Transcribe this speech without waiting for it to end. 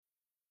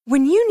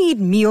When you need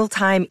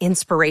mealtime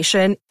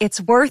inspiration,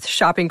 it's worth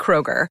shopping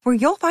Kroger, where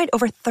you'll find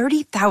over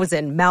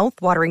 30,000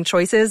 mouth-watering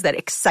choices that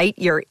excite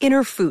your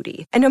inner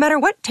foodie. And no matter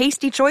what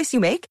tasty choice you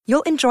make,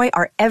 you'll enjoy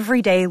our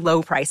everyday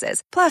low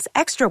prices, plus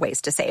extra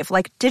ways to save,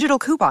 like digital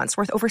coupons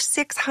worth over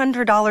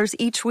 $600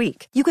 each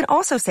week. You can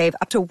also save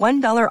up to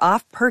 $1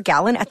 off per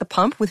gallon at the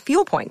pump with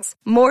fuel points.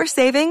 More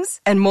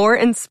savings and more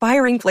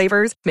inspiring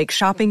flavors make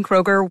shopping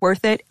Kroger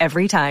worth it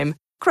every time.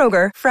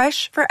 Kroger,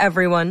 fresh for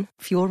everyone.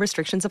 Fuel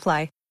restrictions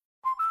apply.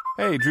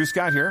 Hey, Drew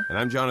Scott here, and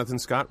I'm Jonathan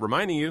Scott,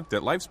 reminding you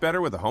that life's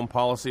better with a home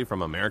policy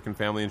from American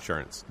Family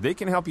Insurance. They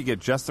can help you get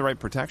just the right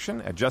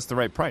protection at just the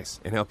right price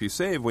and help you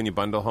save when you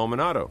bundle home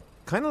and auto.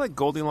 Kind of like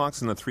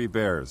Goldilocks and the Three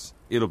Bears.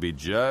 It'll be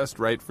just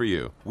right for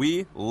you.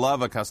 We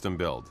love a custom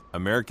build.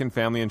 American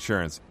Family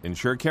Insurance.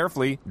 Insure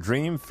carefully,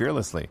 dream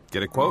fearlessly.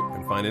 Get a quote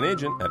and find an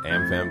agent at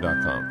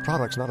amfam.com.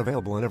 Products not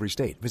available in every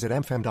state. Visit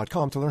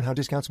amfam.com to learn how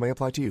discounts may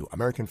apply to you.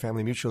 American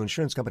Family Mutual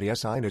Insurance Company,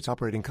 SI, and its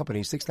operating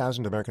company,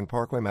 6000 American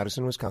Parkway,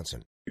 Madison,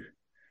 Wisconsin.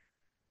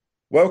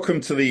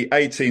 Welcome to the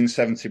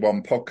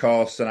 1871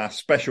 podcast, and our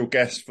special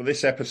guest for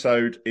this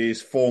episode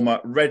is former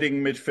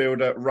Reading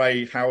midfielder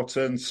Ray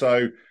Houghton.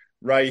 So,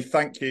 Ray,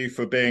 thank you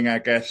for being our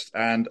guest,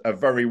 and a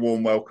very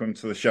warm welcome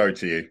to the show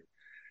to you.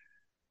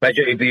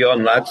 Pleasure to be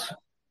on, lads.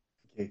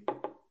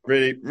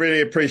 Really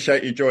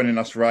appreciate you joining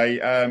us, Ray.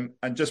 And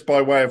just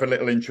by way of a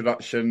little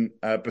introduction,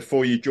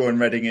 before you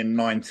joined Reading in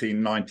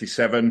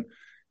 1997,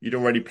 you'd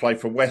already played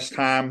for West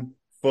Ham,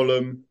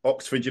 Fulham,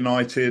 Oxford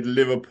United,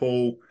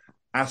 Liverpool,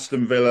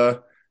 Aston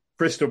Villa,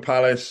 Crystal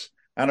Palace,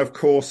 and of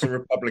course the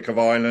Republic of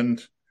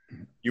Ireland.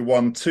 You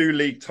won 2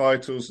 league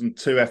titles and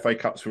 2 FA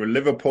Cups with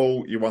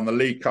Liverpool. You won the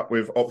League Cup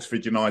with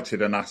Oxford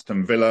United and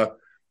Aston Villa.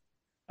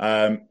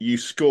 You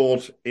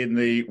scored in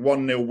the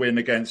 1-0 win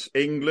against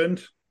England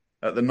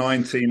at the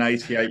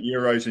 1988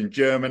 Euros in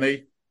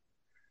Germany.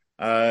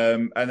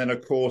 And then,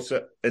 of course,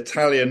 at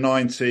Italia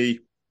 90,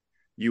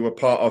 you were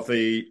part of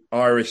the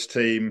Irish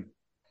team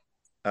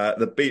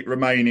that beat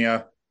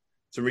Romania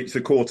to reach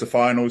the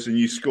quarterfinals, and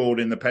you scored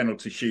in the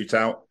penalty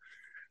shootout.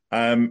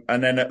 And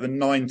then at the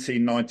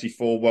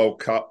 1994 World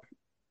Cup,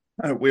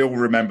 we all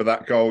remember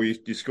that goal.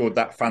 You scored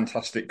that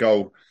fantastic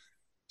goal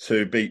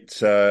to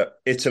beat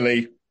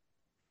Italy.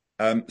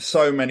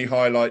 So many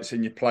highlights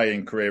in your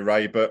playing career,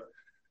 Ray. But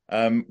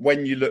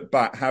when you look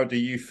back, how do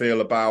you feel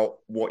about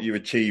what you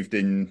achieved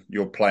in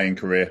your playing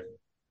career?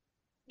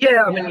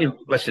 Yeah, I mean,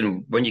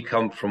 listen, when you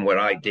come from where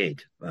I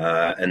did,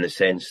 in the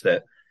sense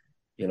that,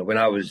 you know, when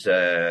I was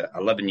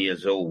 11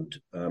 years old,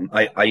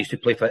 I used to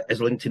play for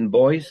Islington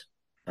Boys.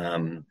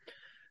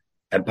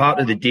 And part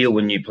of the deal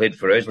when you played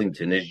for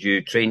Islington is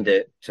you trained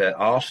at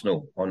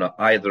Arsenal on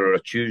either a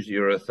Tuesday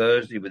or a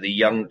Thursday with the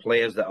young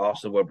players that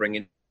Arsenal were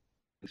bringing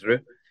through.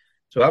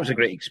 So that was a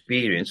great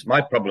experience. My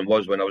problem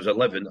was when I was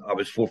 11, I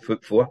was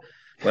 4'4".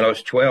 When I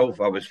was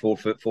 12, I was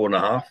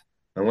 4'4.5".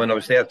 And when I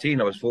was 13,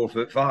 I was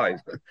 4'5".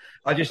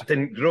 I just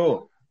didn't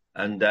grow.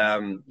 And,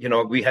 you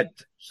know, we had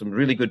some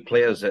really good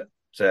players at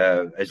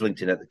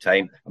Islington at the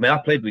time. I mean, I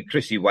played with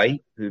Chrissy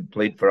White, who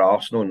played for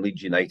Arsenal and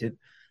Leeds United,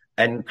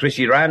 and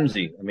Chrissy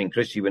Ramsey. I mean,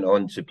 Chrissy went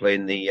on to play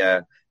in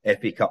the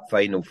FA Cup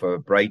final for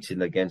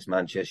Brighton against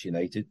Manchester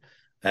United,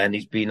 and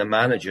he's been a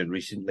manager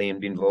recently and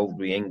been involved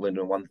with England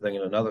and one thing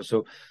and another.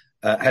 So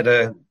had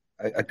a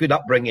good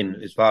upbringing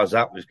as far as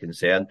that was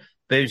concerned.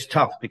 But it was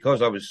tough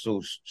because I was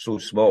so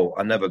small.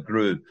 I never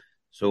grew,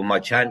 so my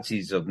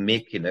chances of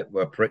making it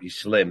were pretty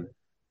slim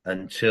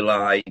until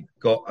I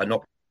got an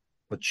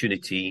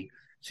opportunity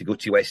to go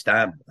to West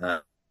Ham.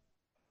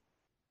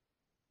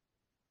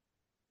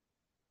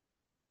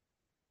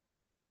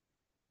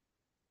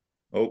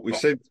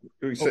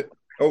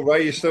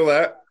 Ray, you still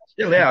there?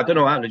 Still there. I don't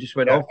know how. I just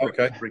went off.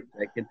 Okay.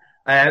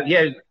 I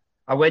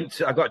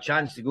got a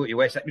chance to go to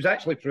West Ham. It was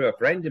actually through a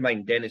friend of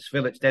mine, Dennis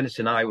Phillips. Dennis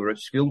and I were at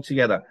school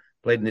together,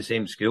 played in the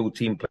same school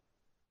team,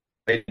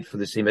 played for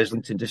the same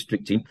Islington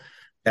district team.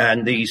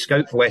 And the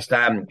scout for West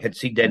Ham had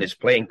seen Dennis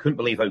playing, couldn't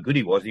believe how good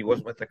he was. He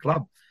wasn't with the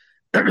club.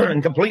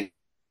 And completely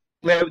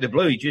out of the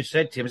blue, he just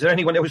said to him, "Is there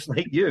anyone else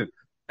like you?"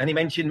 And he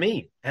mentioned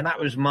me. And that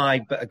was my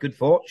bit of good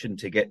fortune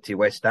to get to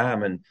West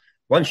Ham. And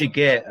once you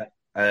get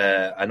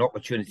an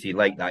opportunity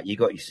like that, you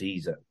got to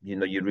seize it. You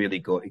know, you really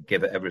got to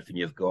give it everything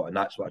you've got. And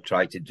that's what I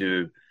tried to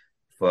do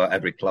for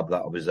every club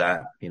that I was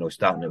at, you know,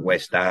 starting at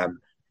West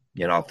Ham.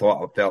 You know, I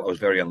felt I was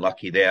very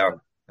unlucky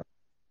there. I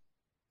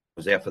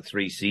was there for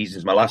 3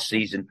 seasons. My last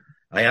season,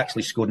 I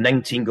actually scored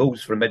 19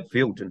 goals for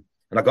midfield, and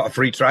I got a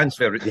free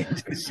transfer at the end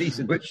of the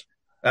season, which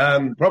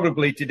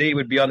probably today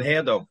would be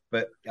unheard of.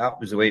 But that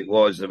was the way it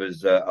was. There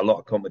was a lot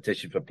of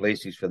competition for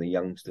places for the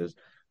youngsters.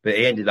 But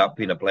it ended up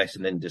being a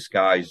blessing in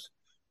disguise.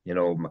 You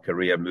know, my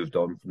career moved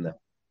on from there.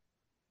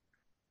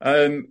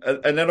 And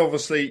then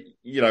obviously,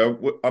 you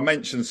know, I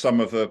mentioned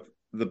some of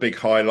the big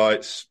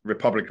highlights: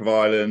 Republic of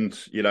Ireland,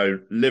 you know,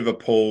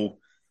 Liverpool.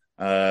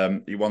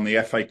 You won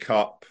the FA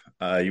Cup.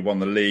 You won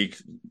the league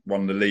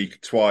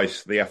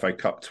twice, the FA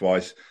Cup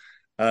twice.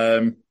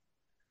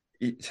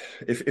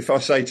 if I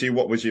say to you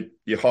what was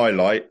your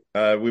highlight,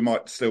 we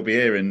might still be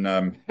here in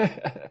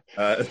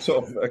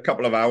sort of a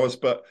couple of hours.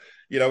 But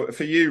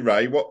for you,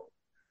 Ray, what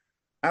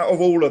out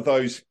of all of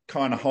those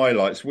kind of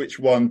highlights, which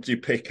one do you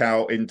pick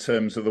out in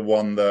terms of the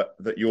one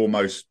that you're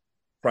most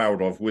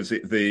proud of? Was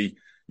it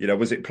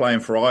was it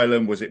playing for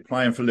Ireland? Was it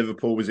playing for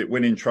Liverpool? Was it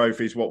winning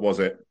trophies? What was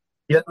it?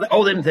 Yeah,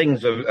 all them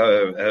things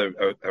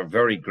are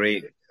very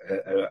great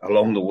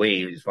along the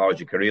way as far as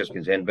your career is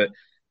concerned. But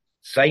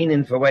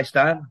signing for West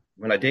Ham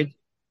when I did,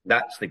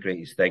 that's the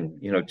greatest thing.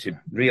 To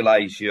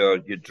realise your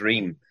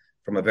dream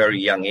from a very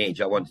young age.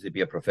 I wanted to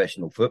be a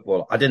professional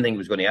footballer. I didn't think it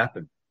was going to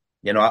happen.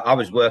 I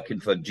was working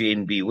for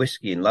J&B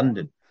Whiskey in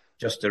London,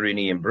 just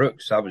Arini and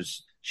Brooks. I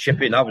was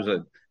shipping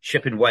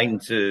wine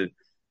to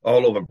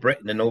all over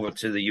Britain and over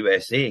to the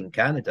USA and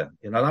Canada.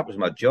 That was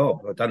my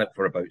job. I'd done it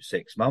for about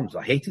 6 months.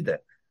 I hated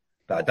it,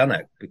 but I'd done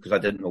it because I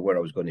didn't know where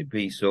I was going to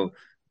be. So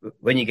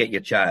when you get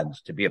your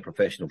chance to be a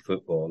professional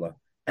footballer,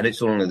 and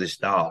it's only the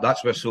start,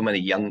 that's where so many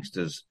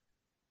youngsters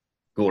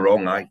go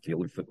wrong, I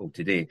feel, in football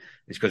today.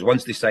 It's because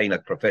once they sign a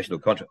professional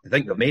contract, they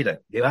think they've made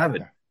it. They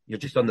haven't. You're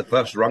just on the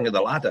first rung of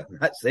the ladder.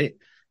 That's it.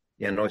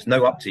 It's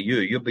now up to you.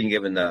 You've been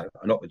given an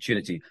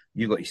opportunity.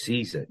 You've got to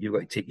seize it. You've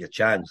got to take your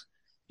chance.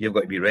 You've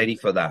got to be ready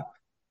for that.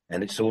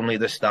 And it's only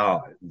the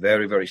start,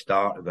 very, very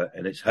start of it.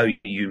 And it's how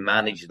you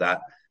manage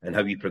that and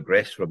how you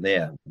progress from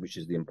there, which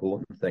is the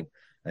important thing.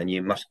 And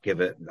you must give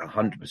it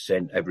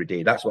 100% every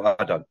day. That's what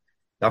I've done.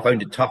 I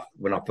found it tough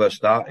when I first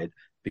started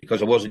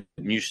because I wasn't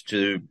used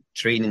to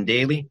training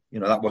daily.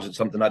 That wasn't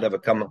something I'd ever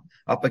come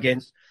up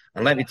against.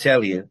 And let me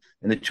tell you,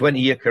 in the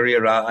 20-year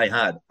career I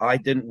had, I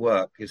didn't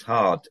work as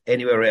hard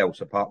anywhere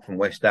else apart from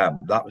West Ham.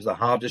 That was the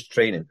hardest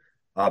training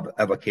I've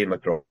ever came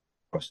across.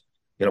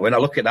 When I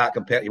look at that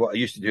compared to what I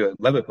used to do at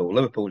Liverpool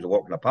was a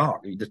walk in the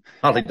park. You just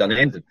hardly done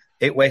anything.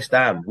 At West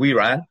Ham, we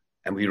ran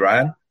and we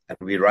ran and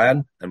we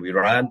ran and we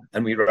ran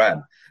and we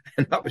ran.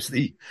 And that was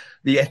the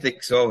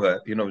ethics of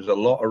it. There was a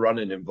lot of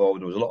running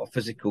involved. There was a lot of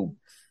physical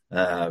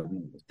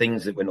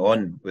things that went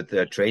on with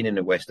the training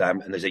at West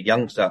Ham. And as a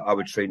youngster, I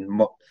would train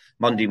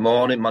Monday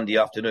morning, Monday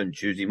afternoon,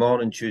 Tuesday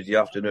morning, Tuesday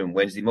afternoon,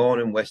 Wednesday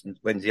morning,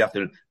 Wednesday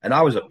afternoon. And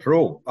I was a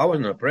pro. I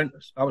wasn't an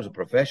apprentice. I was a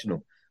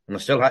professional. And I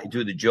still had to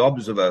do the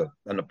jobs of an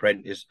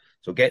apprentice.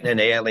 So getting in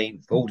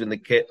early, folding the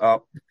kit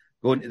up,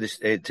 going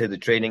to the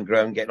training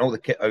ground, getting all the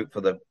kit out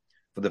for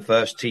the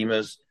first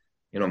teamers,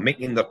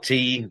 making their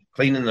tea,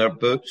 cleaning their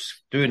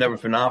boots, doing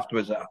everything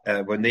afterwards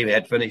when they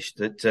had finished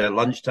at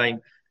lunchtime,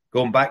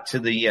 going back to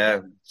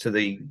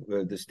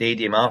the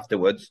stadium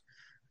afterwards,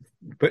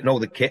 putting all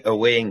the kit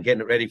away and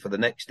getting it ready for the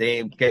next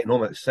day, getting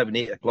home at 7,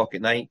 8 o'clock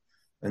at night.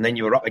 And then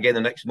you were up again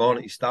the next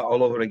morning to start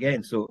all over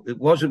again. So it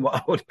wasn't what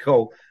I would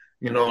call,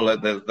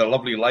 like the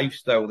lovely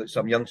lifestyle that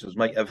some youngsters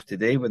might have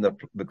today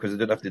because they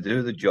don't have to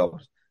do the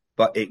jobs.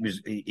 But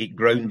it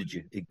grounded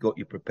you. It got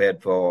you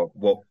prepared for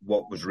what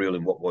was real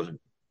and what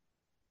wasn't.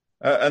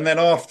 And then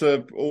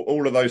after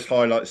all of those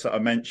highlights that I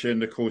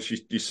mentioned, of course,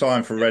 you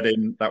signed for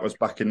Reading. That was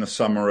back in the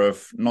summer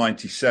of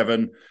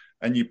 '97.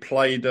 And you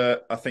played,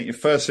 I think your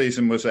first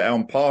season was at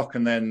Elm Park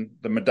and then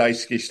the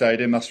Medeski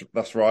Stadium.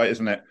 That's right,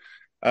 isn't it?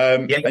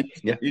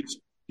 Yeah.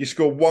 You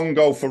scored 1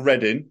 goal for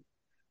Reading,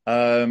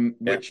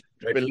 which,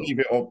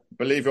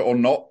 believe it or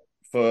not,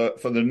 for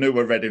the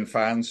newer Reading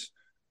fans,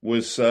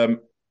 was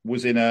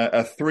in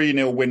a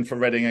 3-0 win for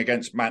Reading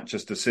against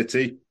Manchester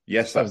City.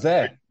 Yes, I was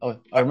there.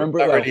 I remember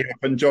that it well. really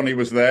happened. Johnny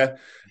was there.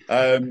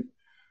 And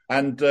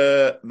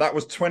that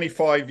was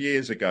 25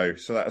 years ago.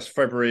 So that was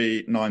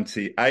February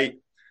 98.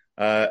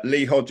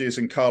 Lee Hodges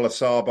and Carla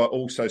Saba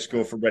also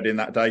scored for Reading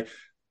that day.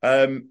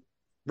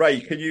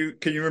 Ray, can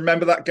you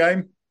remember that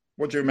game?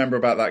 What do you remember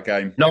about that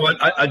game? No,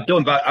 I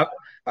don't. But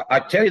I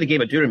tell you the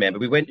game I do remember.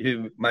 We went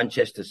to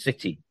Manchester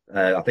City.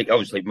 I think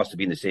obviously it must have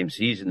been the same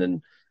season,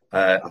 and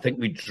I think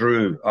we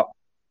drew up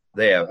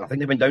there. I think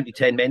they went down to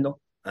 10 men though,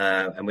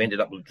 and we ended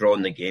up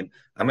drawing the game.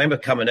 I remember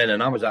coming in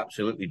and I was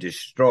absolutely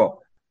distraught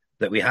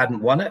that we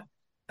hadn't won it.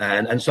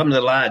 And some of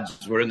the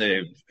lads were in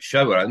the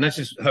shower, and this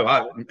is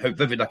how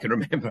vivid I can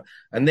remember.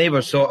 And they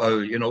were sort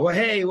of,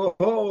 hey,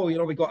 whoa,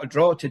 we got a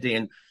draw today.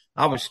 And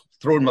I was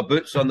throwing my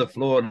boots on the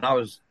floor, and I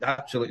was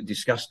absolutely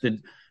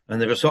disgusted.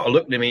 And they were sort of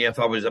looking at me if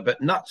I was a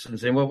bit nuts and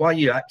saying, well, why are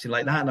you acting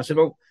like that? And I said,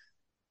 well,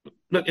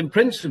 look, in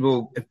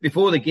principle,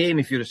 before the game,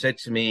 if you'd have said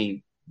to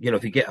me,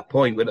 if you get a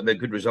point, would it be a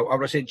good result? I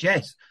would have said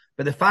yes.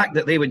 But the fact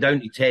that they went down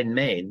to 10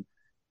 men,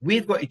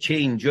 we've got to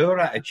change our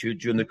attitude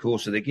during the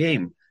course of the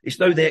game. It's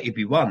now there to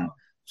be won.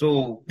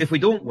 So if we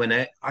don't win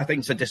it, I think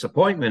it's a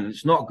disappointment.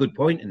 It's not a good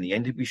point in the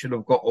end. We should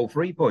have got all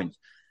 3 points.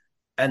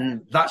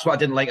 And that's what I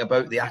didn't like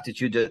about the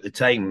attitude at the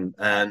time.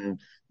 And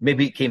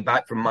maybe it came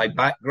back from my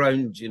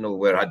background,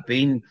 where I'd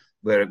been,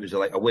 where it was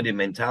like a winning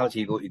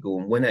mentality. You got to go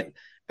and win it.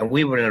 And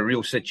we were in a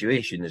real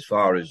situation as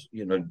far as,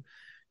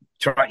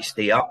 try to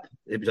stay up.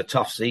 It was a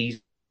tough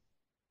season.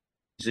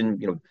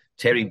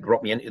 Terry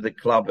brought me into the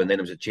club, and then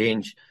there was a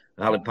change.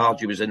 Alan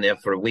Pardew was in there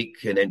for a week,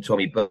 and then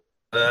Tommy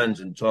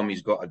Burns, and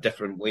Tommy's got a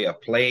different way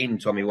of playing.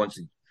 Tommy wants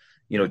to,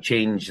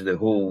 change the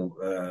whole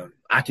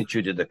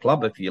attitude of the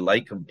club, if you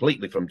like,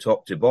 completely from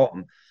top to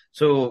bottom.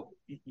 So,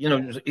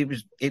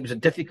 it was a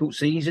difficult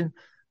season.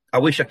 I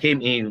wish I came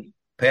to,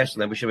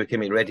 personally, I wish I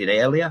came to Reading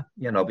earlier,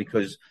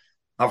 because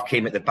I've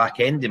came at the back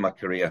end of my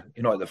career,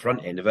 at the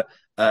front end of it.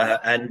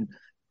 And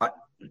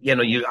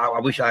I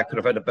wish I could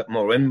have had a bit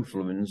more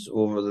influence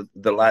over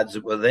the lads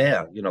that were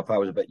there, if I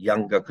was a bit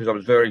younger, because I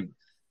was very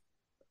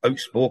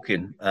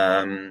outspoken.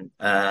 And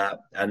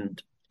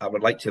I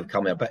would like to have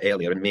come a bit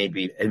earlier and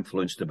maybe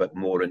influenced a bit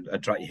more and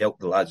try to help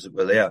the lads that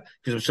were there. Because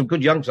there were some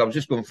good youngsters. I was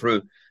just going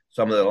through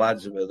some of the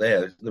lads that were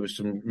there. There was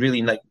some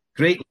really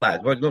great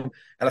lads. And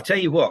I tell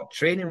you what,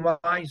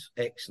 training-wise,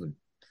 excellent.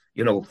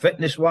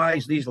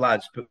 Fitness-wise, these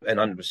lads put in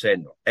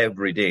 100%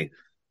 every day.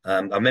 I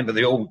remember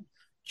the old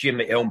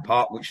gym at Elm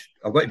Park, which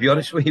I've got to be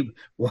honest with you,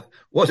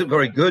 wasn't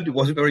very good. It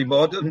wasn't very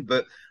modern,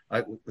 but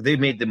they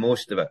made the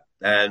most of it.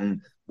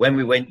 And when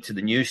we went to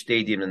the new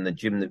stadium and the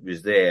gym that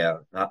was there,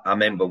 I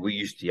remember we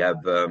used to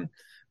have on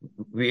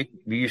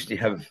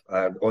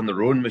the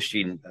rowing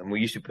machine, and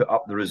we used to put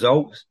up the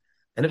results.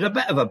 And it was a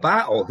bit of a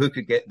battle who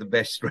could get the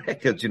best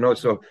records,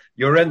 So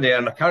you're in there,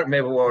 and I can't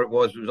remember what it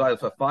was. It was either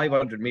for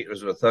 500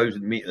 meters or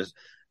 1,000 meters.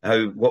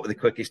 What the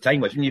quickest time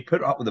was. And you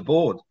put it up with the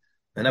board,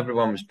 and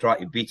everyone was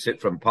trying to beat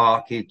it, from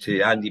Parky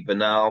to Andy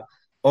Banal.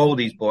 All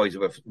these boys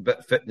were a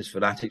bit fitness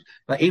fanatics.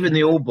 Like even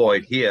the old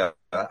boy here,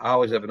 I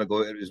was having a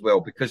go at it as well,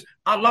 because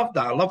I love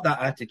that. I love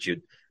that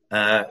attitude.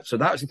 So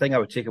that was the thing I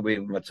would take away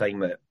from my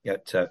time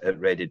at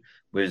Reading,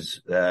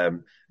 was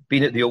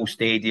being at the old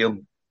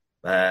stadium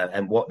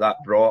and what that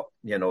brought.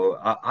 It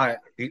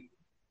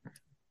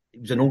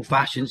was an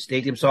old-fashioned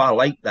stadium, so I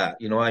liked that.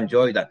 I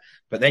enjoyed that.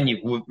 But then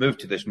you move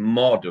to this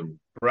modern,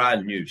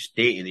 brand new,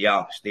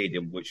 state-of-the-art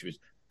stadium, which was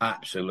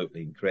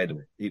absolutely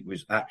incredible. It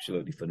was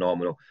absolutely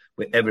phenomenal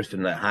with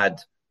everything that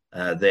had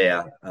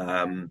there.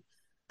 And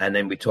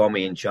then with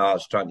Tommy in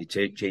charge, trying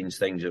to change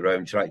things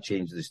around, try to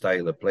change the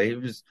style of play.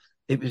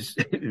 It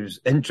was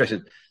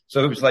interesting.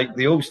 So it was like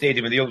the old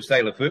stadium with the old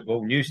style of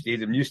football, new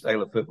stadium, new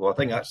style of football. I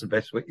think that's the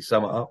best way to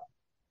sum it up.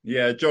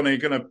 Yeah, Johnny,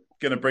 gonna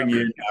bring you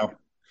in now.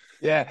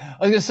 Yeah,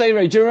 I was going to say,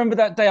 Ray, do you remember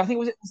that day? I think it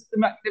was the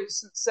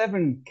Magnificent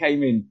Seven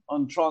came in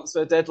on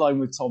transfer deadline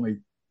with Tommy.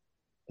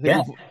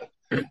 Yeah.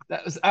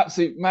 That was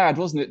absolutely mad,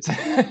 wasn't it?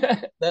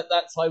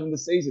 that time in the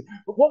season.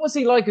 But what was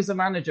he like as a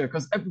manager?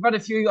 Because we've had a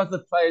few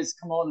other players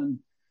come on and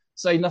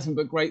say nothing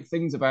but great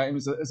things about him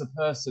as a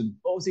person.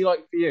 What was he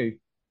like for you?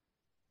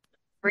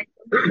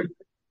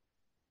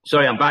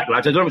 Sorry, I'm back,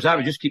 lads. I don't know what's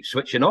happening. I just keep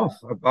switching off.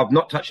 I'm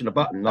not touching a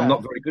button. I'm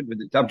not very good with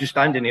it. I'm just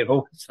standing here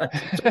holding.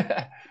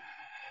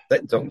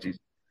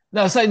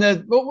 No, saying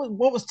that.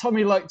 What was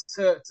Tommy like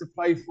to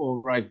play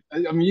for, Ray? I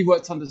mean, you've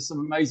worked under some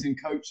amazing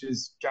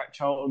coaches, Jack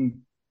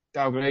Charlton,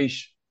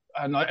 Dalglish,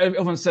 and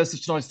everyone says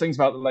such nice things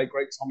about the late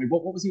great Tommy.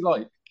 What was he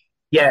like?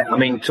 Yeah, I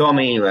mean,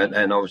 Tommy,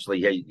 and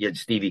obviously you had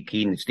Stevie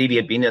Keane. Stevie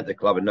had been at the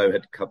club and now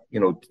had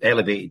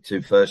elevated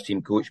to first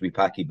team coach with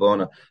Packy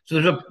Bonner. So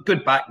there's a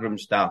good backroom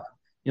staff.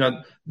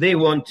 They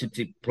wanted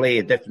to play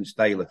a different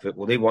style of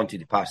football. They wanted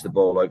to pass the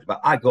ball out,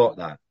 but I got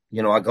that.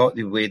 I got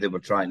the way they were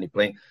trying to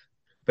play.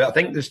 But I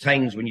think there's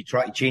times when you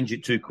try to change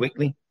it too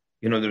quickly.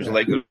 It was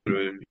like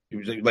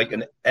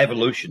an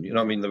evolution. You know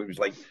what I mean? It was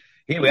like,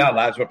 here we are,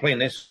 lads. We're playing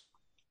this.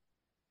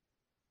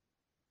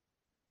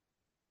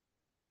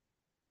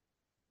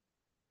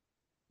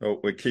 Oh,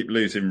 we keep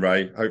losing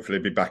Ray. Hopefully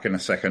he'll be back in a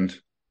second.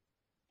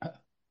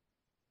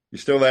 You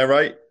still there,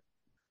 Ray?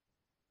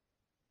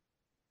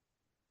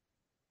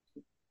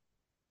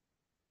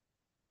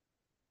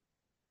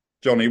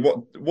 Johnny,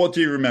 what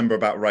do you remember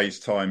about Ray's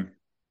time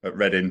at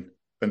Reading?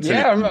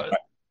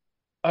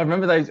 I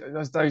remember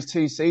those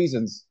 2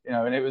 seasons,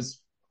 and it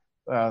was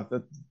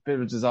the bit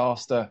of a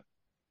disaster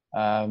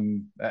at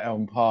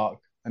Elm Park,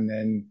 and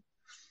then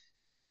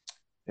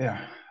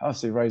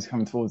obviously Ray's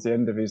coming towards the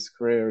end of his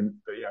career, and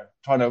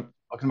I can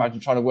imagine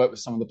trying to work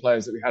with some of the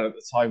players that we had at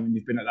the time when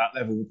you've been at that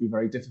level would be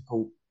very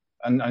difficult,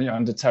 and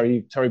under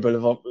Terry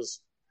Bullivant was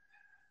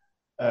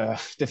a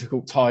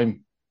difficult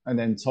time. And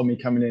then Tommy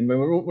coming in,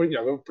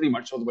 we're pretty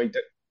much all the way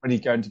ready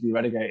going to be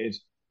relegated.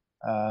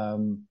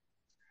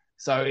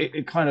 So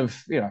it kind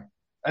of,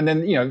 and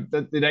then,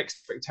 the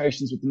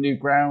expectations with the new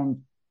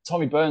ground,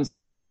 Tommy Burns,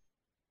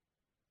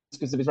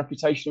 because of his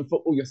reputation in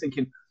football, you're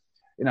thinking,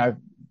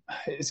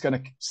 it's going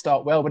to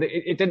start well, but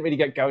it didn't really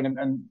get going.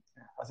 And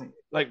I think,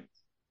 like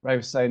Ray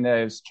was saying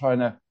there, it was trying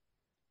to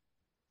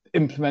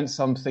implement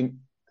something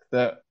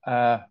that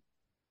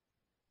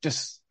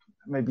just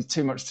maybe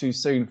too much too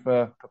soon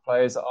for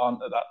players that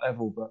aren't at that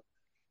level, but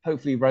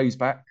hopefully Ray's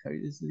back.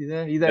 Is he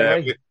there? Are you there,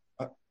 Ray?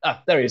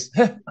 There he is.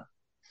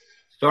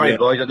 Sorry,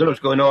 boys, I don't know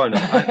what's going on. I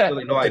have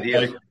absolutely no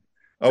idea.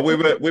 Oh,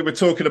 we were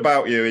talking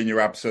about you in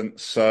your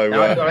absence, so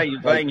no, it's all right.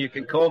 You're fine. You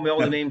can call me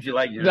all the names you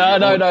like. No.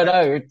 No,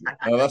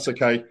 that's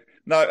okay.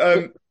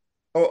 No,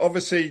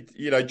 obviously,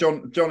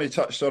 Johnny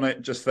touched on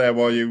it just there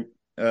while you,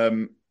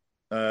 while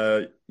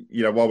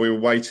we were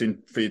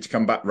waiting for you to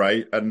come back,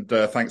 Ray, and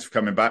thanks for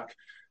coming back.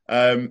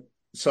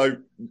 So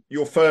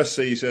your first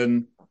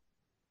season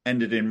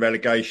ended in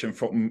relegation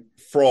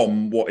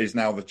from what is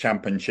now the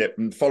Championship,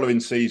 and the following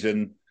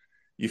season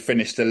you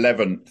finished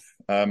 11th,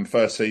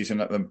 first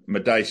season at the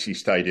Madacey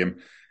Stadium.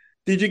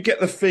 Did you get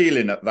the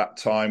feeling at that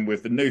time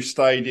with the new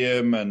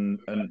stadium and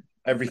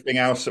everything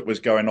else that was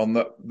going on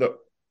that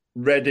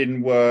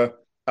Reading were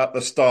at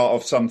the start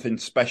of something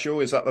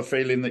special? Is that the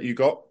feeling that you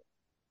got?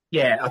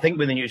 Yeah, I think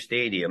with the new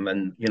stadium,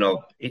 and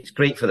it's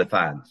great for the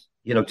fans.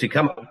 To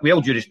come, with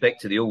all due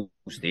respect to the old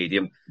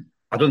stadium,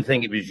 I don't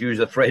think it was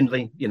user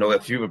friendly.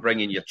 If you were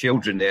bringing your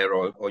children there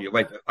or your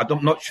wife,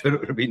 I'm not sure it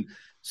would have been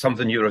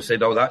something you would have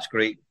said, "Oh, that's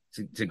great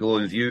to go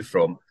and view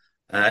from."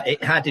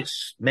 It had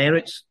its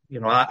merits.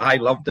 I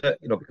loved it.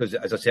 Because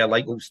as I say, I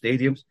like old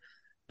stadiums,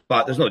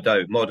 but there's no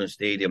doubt modern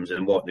stadiums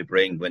and what they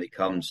bring when it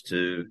comes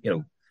to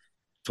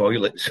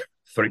toilets,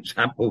 for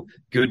example,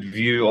 good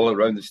view all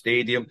around the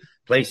stadium,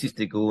 places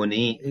to go and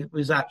eat. It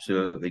was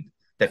absolutely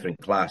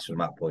different class from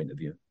that point of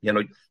view.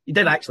 You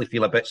did actually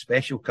feel a bit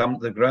special coming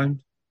to the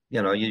ground.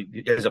 You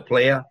as a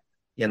player,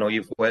 there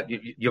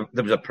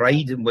was a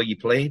pride in where you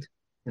played.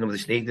 The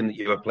stadium that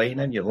you were playing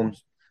in, your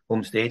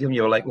home stadium.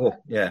 You were like, oh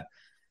yeah.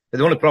 But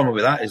the only problem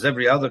with that is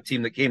every other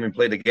team that came and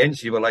played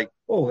against you were like,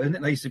 oh, isn't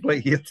it nice to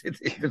play here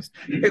today?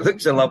 It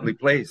looks a lovely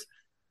place.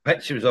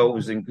 Pitch was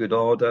always in good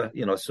order,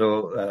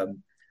 so.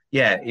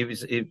 Yeah,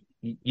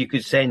 you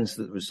could sense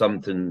that there was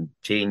something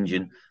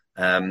changing.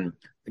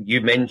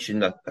 You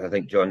mentioned, I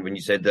think, John, when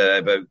you said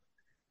about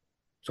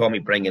Tommy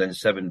bringing in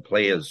 7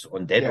 players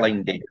on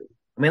deadline day.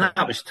 I mean,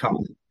 that was tough.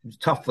 It was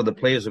tough for the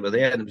players that were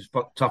there, and it was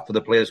tough for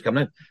the players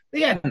coming in.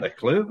 They hadn't a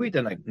clue. We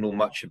didn't know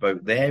much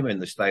about them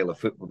and the style of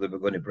football they were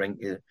going to bring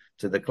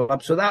to the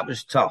club. So that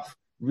was tough,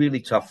 really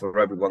tough for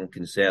everyone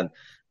concerned.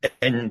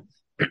 And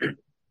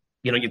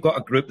you've got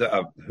a group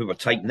who were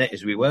tight knit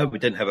as we were. We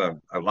didn't have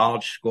a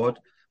large squad.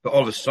 But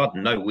all of a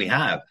sudden now we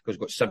have, because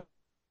we've got 7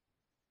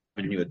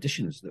 new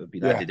additions that have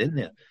been added in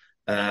there.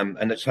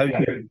 And it's how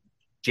you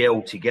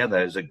gel together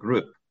as a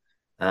group.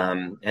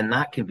 And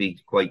that can be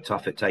quite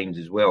tough at times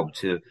as well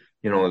to,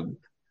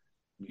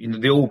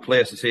 the old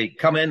players to say,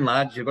 come in,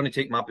 lads, you're going to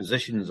take my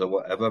positions or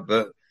whatever.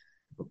 But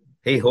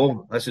hey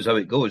ho, this is how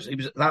it goes. It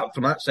was that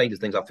from that side of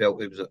things, I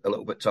felt it was a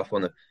little bit tough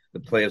on the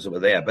players that were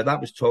there. But that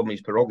was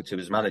Tommy's prerogative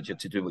as manager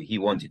to do what he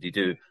wanted to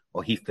do,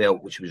 or he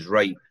felt which was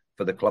right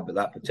for the club at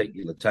that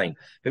particular time.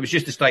 But it was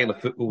just the style of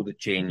football that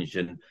changed,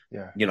 and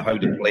how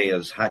the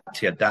players had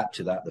to adapt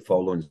to that the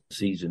following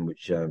season,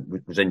 which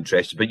was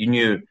interesting. But you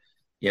knew,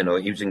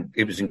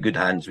 it was in good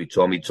hands with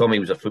Tommy. Tommy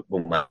was a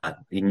football man.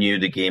 He knew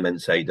the game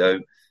inside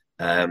out,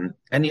 and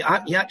he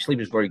actually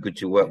was very good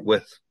to work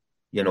with.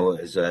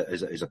 As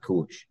a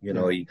coach,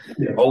 he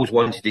always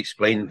wanted to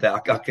explain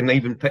that. I can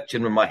even picture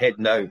him in my head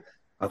now.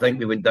 I think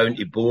we went down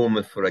to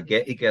Bournemouth for a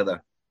get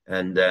together,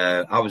 and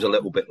I was a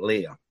little bit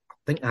late.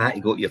 I think I had to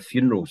go to your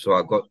funeral, so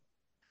I got,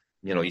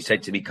 he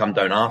said to me, come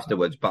down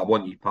afterwards, but I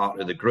want you part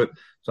of the group.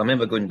 So I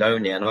remember going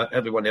down there, and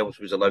everyone else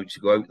was allowed to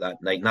go out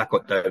that night, and I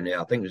got down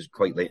there, I think it was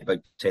quite late, about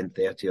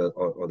 10:30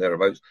 or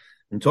thereabouts,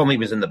 and Tommy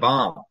was in the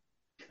bar,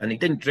 and he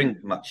didn't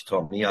drink much,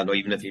 Tommy, I know,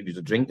 even if he was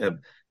a drinker,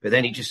 but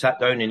then he just sat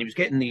down, and he was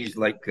getting these,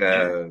 like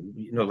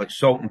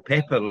salt and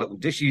pepper little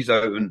dishes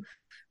out, and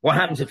what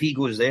happens if he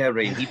goes there,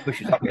 Ray, and he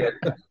pushes up there?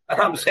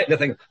 And I'm sitting there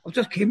thinking, I've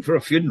just came for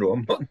a funeral,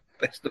 I'm not in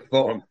the best of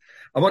form.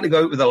 I want to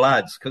go out with the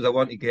lads because I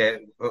want to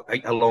get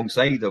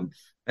alongside them.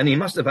 And he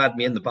must have had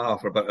me in the bar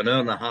for about an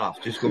hour and a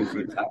half, just going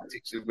through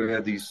tactics of where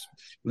these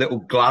little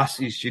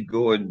glasses should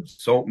go and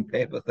salt and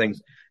pepper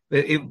things.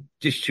 But it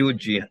just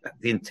showed you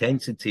the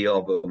intensity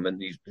of him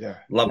and his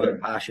love and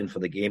passion for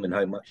the game and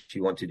how much he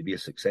wanted to be a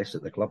success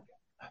at the club.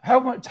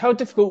 How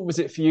difficult was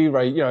it for you,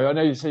 Ray? I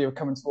know you say you're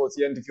coming towards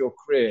the end of your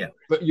career,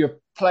 but you're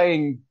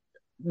playing,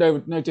 no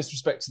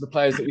disrespect to the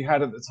players that you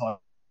had at the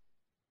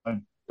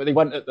time, but they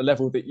weren't at the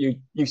level that you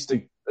used to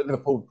at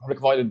Liverpool, Republic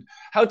of Ireland.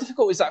 How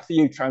difficult is that for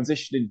you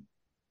transitioning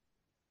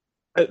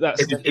at that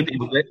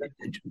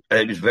stage?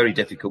 It was very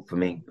difficult for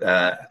me.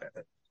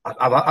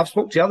 I've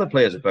spoken to other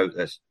players about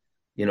this,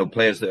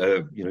 players that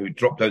are, who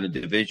dropped down the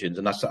divisions,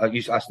 and I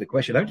used to ask the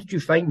question, how did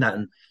you find that?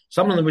 And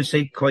some of them would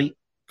say quite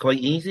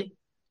easy,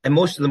 and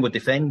most of them were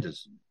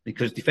defenders,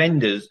 because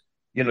defenders,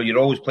 you're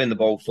always playing the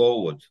ball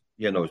forward,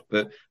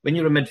 but when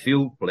you're a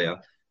midfield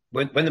player,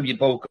 when the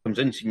ball comes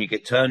into and you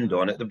get turned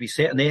on it, there'll be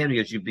certain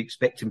areas you'd be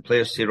expecting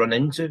players to run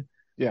into.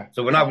 Yeah.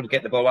 So when I would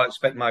get the ball, I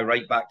expect my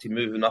right back to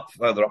moving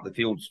further up the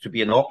field to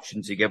be an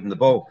option to give him the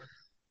ball.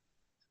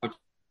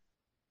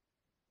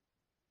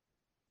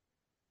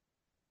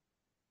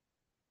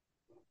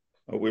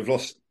 Oh, we've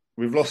lost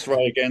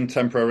Ray again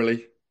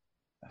temporarily.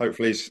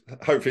 Hopefully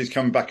he's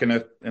coming back in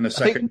a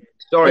second.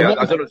 Sorry, I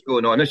don't know what's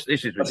going on. This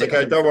is ridiculous. That's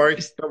okay. Don't worry.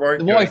 The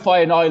Wi-Fi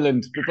in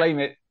Ireland, we blame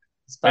it.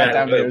 It's bad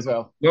down here as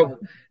well. Well,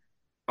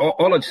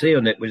 all I'd say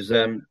on it was,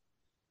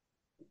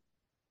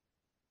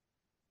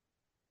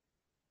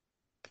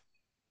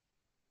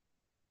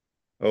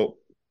 oh,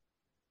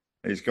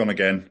 he's gone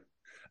again.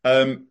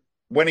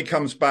 When he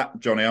comes back,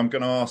 Johnny, I'm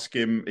going to ask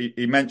him.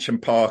 He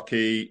mentioned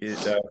Parky,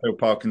 Phil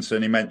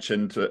Parkinson. He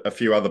mentioned a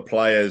few other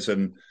players,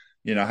 and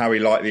how he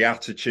liked the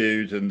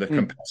attitude and the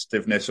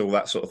competitiveness, all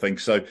that sort of thing.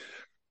 So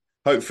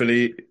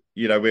hopefully,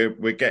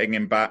 we're getting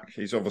him back.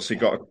 He's obviously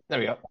got. There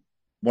we go.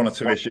 one or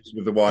two issues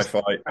with the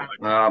Wi-Fi.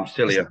 I'm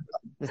still here.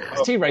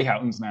 It's two Ray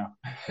Houghtons now.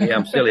 Yeah,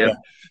 I'm still here.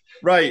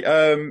 Ray,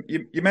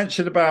 you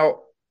mentioned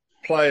about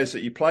players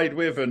that you played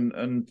with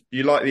and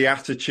you like the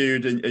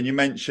attitude, and you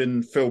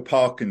mentioned Phil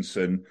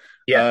Parkinson.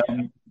 Yeah.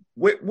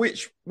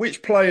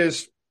 Which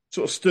players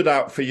sort of stood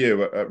out for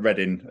you at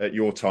Reading at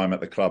your time at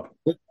the club?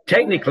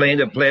 Technically,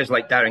 the players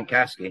like Darren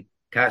Caskey.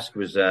 Cask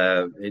was,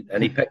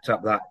 and he picked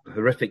up that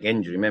horrific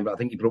injury. Remember, I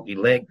think he broke his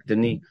leg,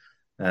 didn't he?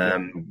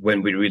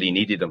 When we really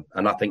needed him.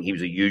 And I think he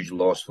was a huge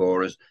loss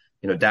for us.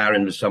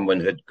 Darren was someone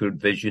who had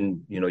good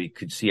vision. You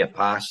could see a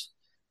pass.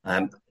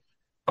 A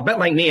bit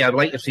like me, I'd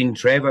like to have seen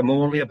Trevor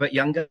Morley a bit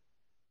younger.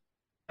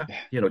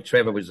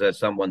 Trevor was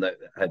someone that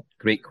had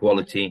great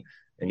quality.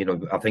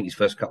 And, I think his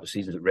first couple of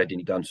seasons at Reading,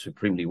 he done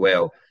supremely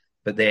well.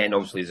 But then,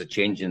 obviously, there's a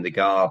change in the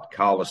guard.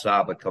 Carl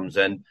Asaba comes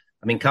in.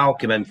 I mean, Carl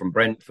came in from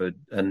Brentford,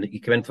 and he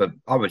came in for,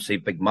 I would say,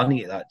 big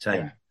money at that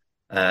time.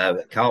 Yeah.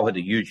 Carl had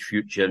a huge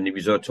future, and he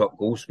was our top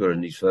goal scorer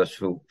in his first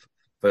full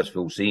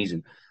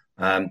season.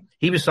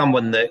 He was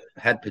someone that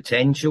had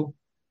potential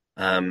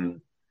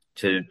to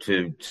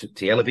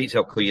elevate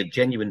himself because he had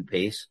genuine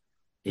pace.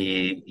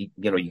 He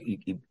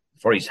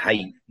for his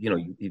height,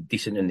 he's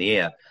decent in the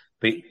air.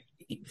 But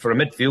for a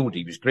midfield,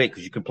 he was great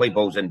because you could play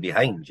balls in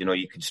behind.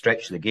 You could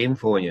stretch the game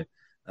for you.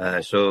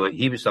 So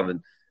he was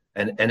something.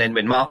 And then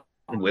when Martin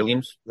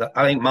Williams,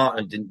 I think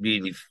Martin didn't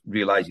really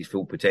realise his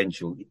full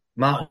potential.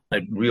 Martin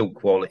had real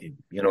quality.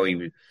 He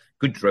was a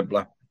good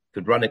dribbler,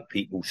 could run at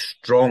people,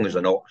 strong as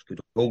an ox, could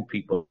hold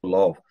people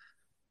off.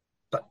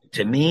 But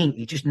to me,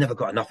 he just never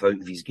got enough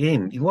out of his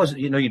game. He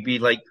wasn't, you'd be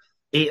like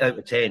 8 out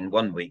of 10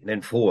 one week, and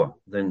then 4,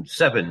 then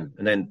 7,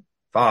 and then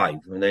 5,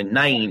 and then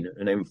 9,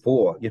 and then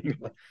 4.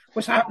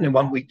 What's happening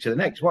one week to the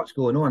next? What's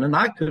going on? And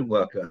I couldn't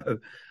work it out.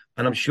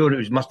 And I'm sure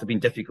must have been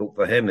difficult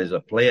for him as a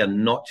player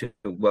not to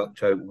have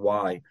worked out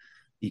why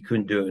he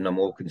couldn't do it on a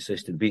more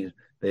consistent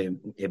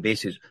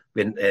basis.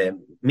 When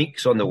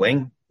Meeks on the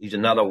wing, he's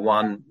another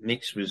one.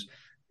 Meeks was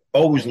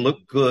always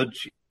looked good,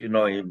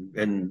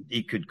 and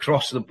he could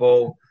cross the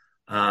ball.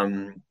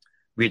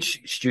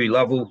 Which Stewie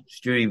Lovell.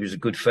 Stewie was a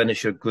good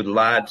finisher, good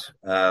lad.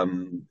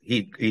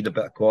 He had a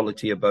bit of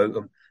quality about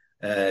him.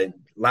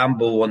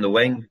 Lambo on the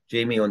wing,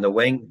 Jamie on the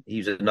wing.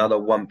 He's another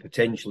one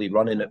potentially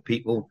running at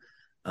people.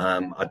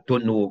 I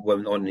don't know what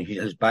went on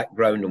his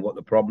background and what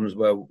the problems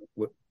were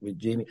with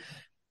Jamie.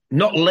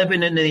 Not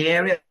living in the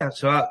area,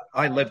 so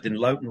I lived in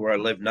Houghton where I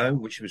live now,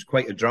 which was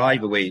quite a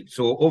drive away.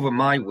 So over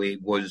my way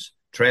was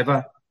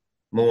Trevor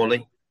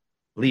Morley,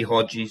 Lee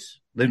Hodges,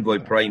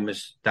 Linvoy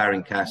Primus,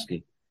 Darren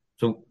Caskey.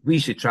 So we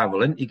used to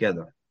travel in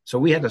together. So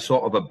we had a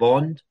sort of a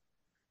bond.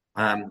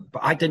 But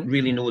I didn't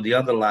really know the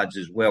other lads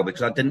as well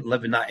because I didn't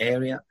live in that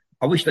area.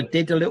 I wished I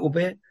did a little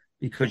bit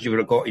because you would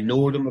have got to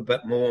know them a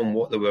bit more and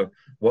what they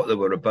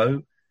were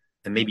about,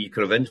 and maybe you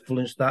could have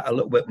influenced that a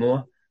little bit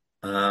more.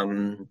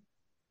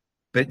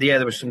 But yeah,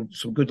 there were some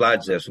good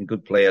lads there, some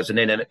good players, and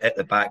then at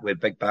the back we had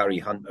Big Barry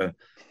Hunter,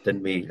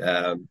 didn't we?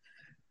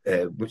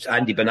 Which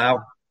Andy Banal.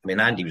 I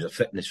mean, Andy was a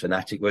fitness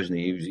fanatic, wasn't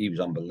he? He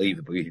was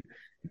unbelievable.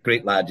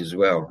 Great lad as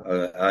well.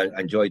 I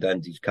enjoyed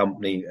Andy's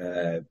company.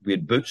 We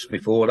had Boots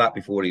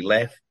before he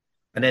left,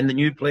 and then the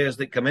new players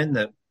that come in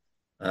that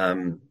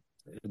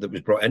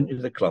was brought into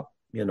the club.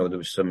 There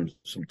was some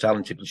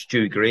talented.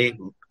 Stewie Gray,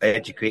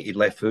 educated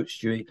left foot.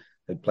 Stewie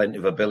had plenty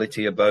of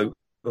ability about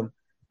him.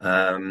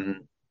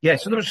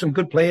 So there were some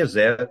good players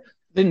there.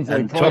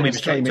 Linvoy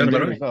Primus came in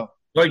as well.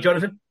 Sorry,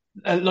 Jonathan.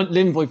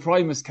 Linvoy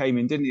Primus came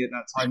in, didn't he, at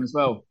that time as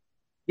well?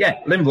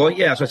 Yeah, Linvoy.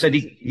 Yeah, as I said,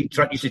 he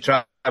used to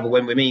travel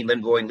when with me,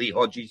 Linvoy and Lee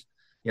Hodges.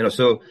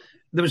 So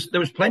there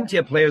was plenty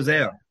of players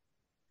there.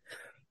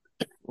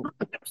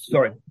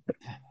 Sorry.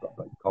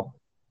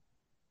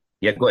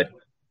 Yeah, go ahead.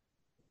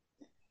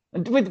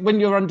 And when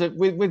you're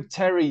with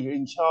Terry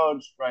in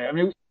charge, Ray, I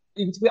mean,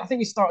 I think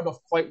he started off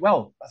quite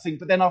well,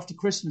 but then after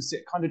Christmas,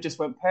 it kind of just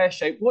went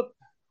pear-shaped.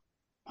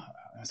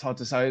 It's hard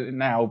to say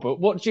now, but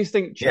what do you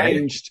think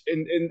changed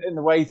in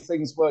the way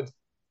things were?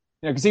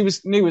 Because he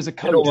was new as a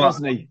coach,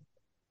 wasn't he?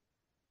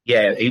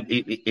 Yeah,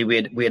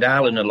 we had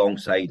Alan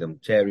alongside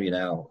him, Terry and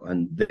Al,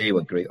 and they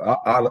were great.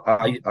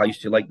 I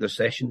used to like their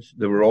sessions.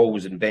 They were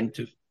always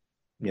inventive.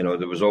 There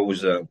was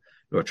always they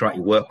were trying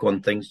to work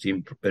on things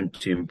to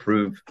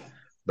improve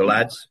the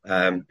lads.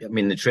 I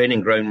mean, the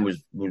training ground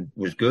was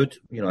good.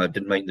 I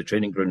didn't mind the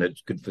training ground. Had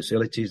good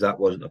facilities.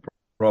 That wasn't a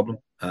problem.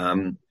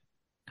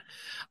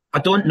 I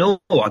don't know.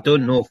 I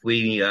don't know if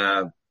we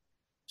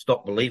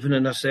stopped believing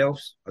in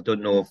ourselves. I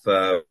don't know if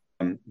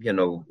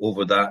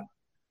over that.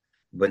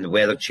 When the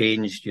weather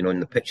changed, and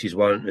the pitches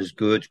weren't as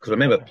good. Because I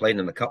remember playing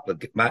in a couple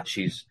of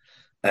matches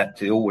at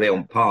the Old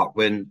Elm Park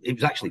when it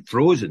was actually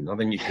frozen. I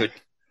mean,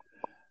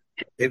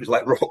 it was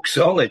like rock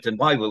solid. And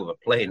why we were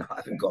playing, I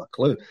haven't got a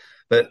clue.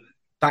 But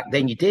back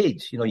then you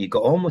did, you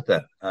got on with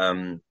it.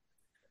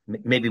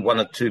 Maybe one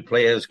or two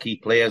key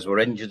players were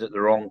injured at the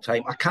wrong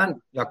time. I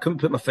couldn't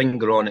put my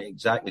finger on it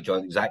exactly,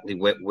 John, exactly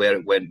where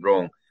it went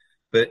wrong.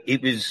 But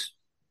it's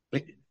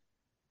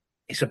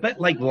a bit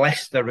like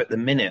Leicester at the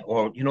minute,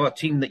 or a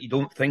team that you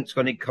don't think is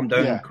going to come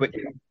down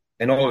quickly,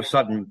 and all of a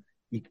sudden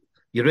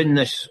you're in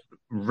this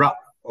rut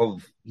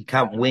of you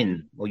can't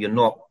win, or you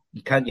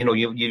can't,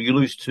 you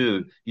lose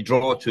two, you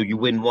draw two, you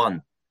win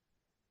one.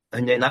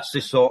 And then that's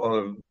the sort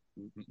of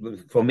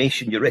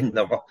formation you're in,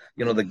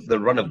 the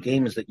run of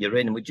games that you're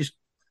in, and we just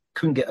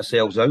couldn't get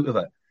ourselves out of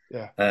it.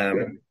 Yeah.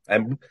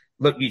 And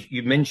look,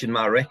 you mentioned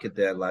my record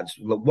there, lads.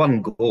 Look,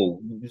 one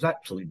goal was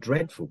absolutely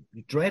dreadful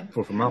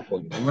from our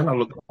point. And when I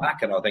look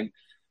back and I think,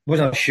 was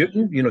I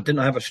shooting? Didn't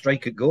I have a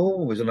strike at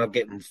goal? Was I not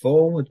getting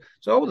forward?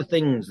 So all the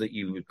things that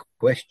you would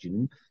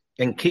question,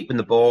 and keeping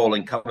the ball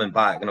and coming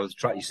back. And I was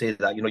trying to say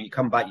that, you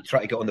come back, you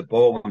try to get on the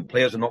ball when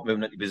players are not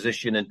moving into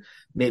position, and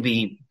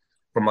maybe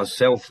from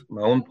myself,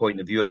 my own point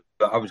of view,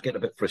 I was getting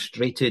a bit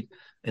frustrated,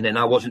 and then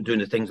I wasn't doing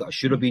the things that I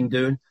should have been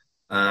doing.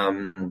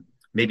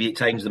 Maybe at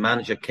times the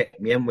manager kicked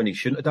me in when he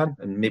shouldn't have done,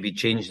 and maybe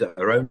changed it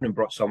around and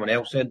brought someone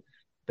else in.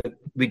 But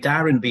with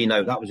Darren being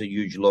out, that was a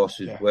huge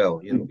loss as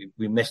well.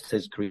 We missed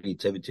his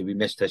creativity, we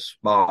missed his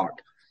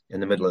spark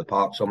in the middle of the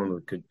park. Someone who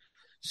could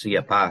see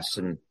a pass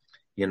and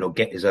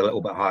get us a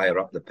little bit higher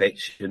up the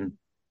pitch, and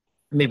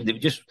maybe there were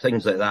just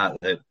things like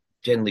that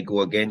generally go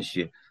against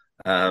you.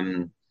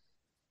 So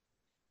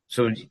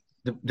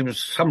there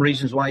was some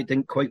reasons why it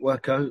didn't quite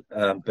work out,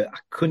 but I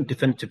couldn't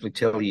definitively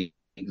tell you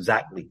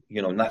exactly,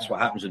 and that's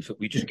what happens in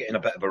football. We just get in a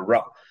bit of a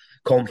rut.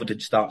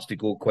 Confidence starts to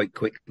go quite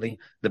quickly.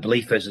 The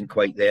belief isn't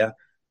quite there.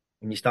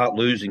 And you start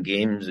losing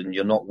games and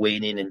you're not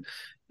winning, and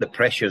the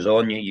pressure's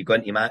on you. You go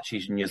into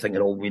matches and you're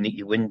thinking, we need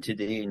to win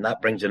today. And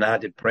that brings an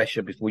added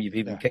pressure before you've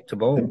even kicked a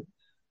ball.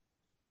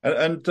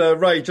 And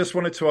Ray, just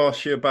wanted to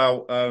ask you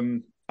about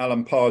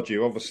Alan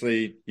Pardew.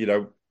 Obviously,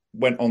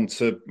 went on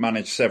to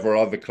manage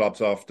several other clubs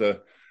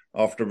after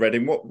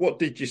Reading. What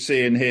did you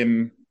see in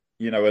him,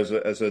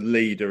 as a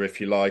leader,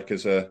 if you like,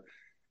 as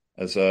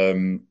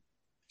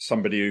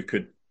somebody who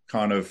could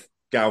kind of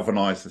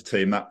galvanise the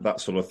team, that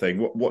sort of thing?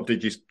 What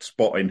did you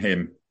spot in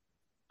him?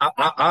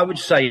 I would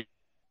say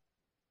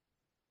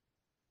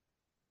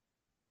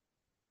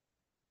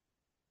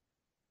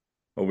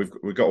well,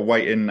 we've got to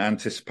wait in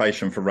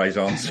anticipation for Ray's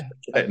answer.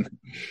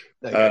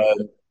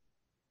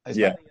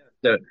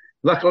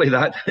 Luckily,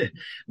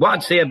 what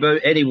I'd say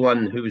about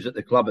anyone who was at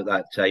the club at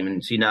that time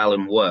and seen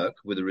Alan work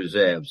with the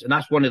reserves, and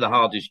that's one of the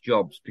hardest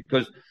jobs,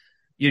 because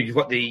you've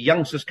got the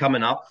youngsters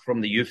coming up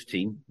from the youth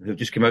team who've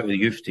just come out of the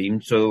youth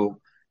team, so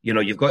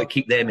you've got to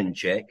keep them in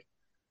check,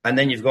 and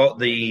then you've got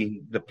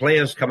the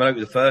players coming out of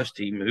the first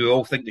team who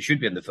all think they should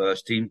be in the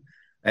first team,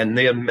 and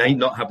they might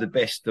not have the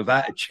best of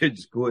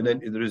attitudes going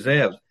into the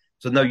reserves.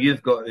 So now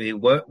you've got to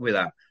work with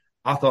that.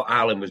 I thought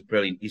Alan was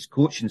brilliant. His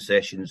coaching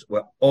sessions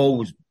were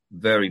always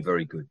very,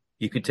 very good.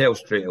 You could tell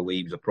straight away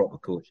he was a proper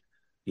coach.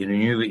 You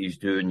knew what he was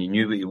doing. You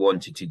knew what he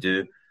wanted to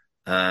do.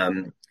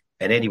 And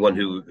anyone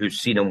who's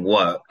seen him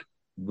work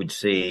would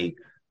say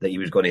that he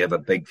was going to have a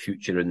big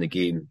future in the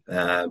game.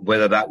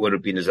 Whether that would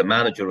have been as a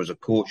manager or as a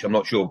coach, I'm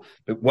not sure.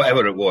 But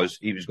whatever it was,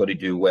 he was going to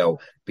do well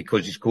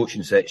because his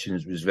coaching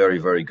sections was very,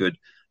 very good.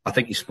 I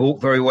think he spoke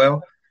very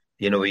well.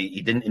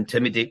 He didn't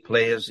intimidate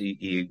players.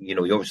 He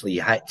obviously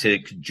had to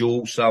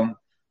cajole some.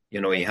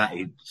 He had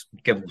to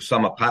give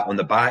some a pat on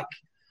the back.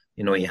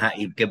 He had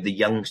to give the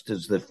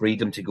youngsters the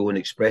freedom to go and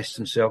express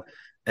themselves.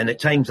 And at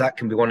times that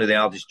can be one of the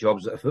hardest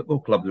jobs at a football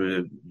club,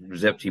 the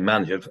reserve team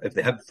manager, if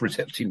they have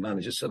reserve team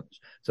managers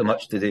so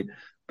much to do.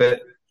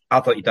 But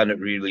I thought he'd done it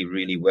really,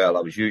 really well.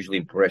 I was hugely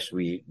impressed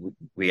with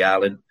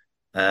Alan.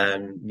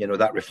 And,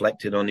 that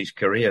reflected on his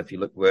career. If you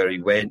look where he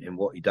went and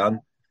what he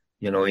done,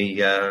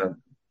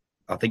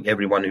 I think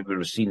everyone who would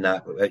have seen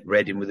that at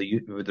Reading with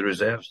the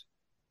reserves.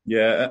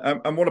 Yeah.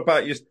 And what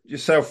about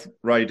yourself,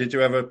 Ray? Did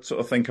you ever sort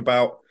of think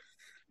about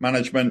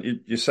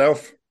management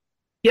yourself?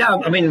 Yeah,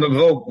 I mean,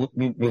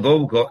 we've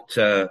all got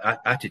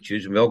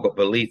attitudes, and we've all got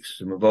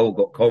beliefs, and we've all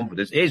got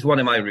confidence. It is one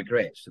of my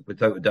regrets,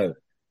 without a doubt.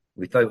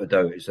 Without a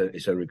doubt,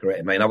 it's a regret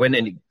of mine. I went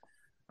in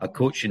a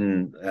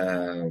coaching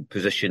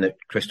position at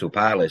Crystal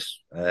Palace.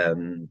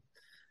 Did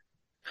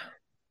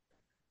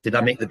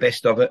I make the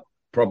best of it?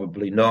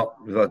 Probably not.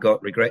 Have I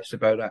got regrets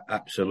about it?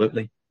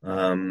 Absolutely.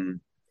 I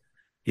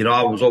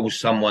was always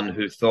someone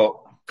who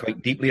thought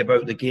quite deeply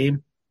about the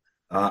game.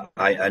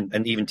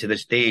 And even to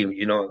this day,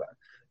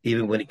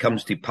 even when it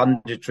comes to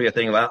punditry, I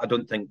think I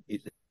don't think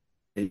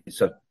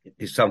it's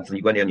something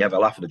you go in here and you have a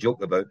laugh and a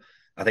joke about.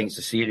 I think it's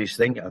a serious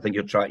thing. I think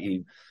you're trying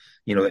to,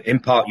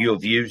 impart your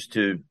views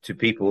to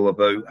people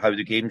about how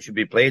the game should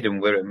be played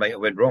and where it might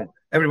have went wrong.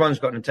 Everyone's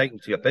got an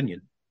entitlement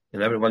opinion,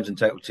 and everyone's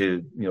entitled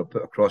to,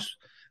 put across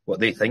what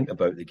they think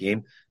about the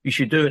game. You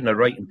should do it in a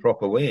right and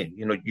proper way.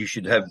 You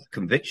should have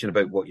conviction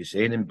about what you're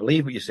saying and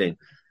believe what you're saying.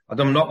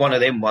 I'm not one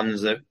of them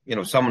ones that,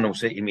 someone will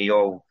say to me,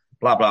 oh,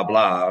 blah, blah,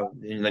 blah.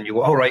 And then you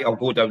go, all right, I'll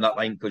go down that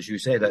line because you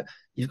said it.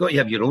 You've got to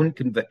have your own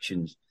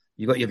convictions.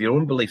 You've got to have your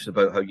own beliefs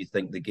about how you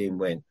think the game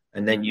went.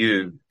 And then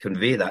you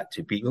convey that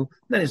to people.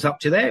 Then it's up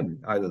to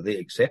them. Either they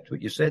accept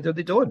what you said or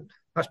they don't.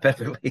 That's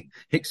perfectly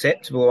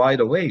acceptable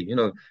either way,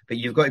 But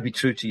you've got to be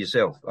true to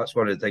yourself. That's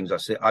one of the things I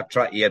say. I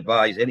try to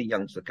advise any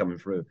youngster coming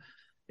through,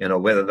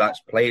 whether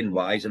that's playing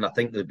wise. And I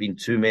think there've been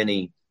too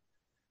many.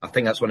 I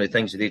think that's one of the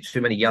things today.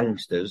 Too many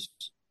youngsters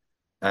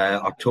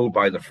are told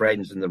by their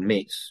friends and their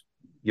mates,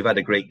 you've had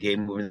a great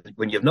game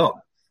when you've not.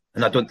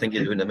 And I don't think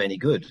you're doing them any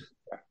good.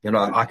 You know,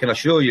 I can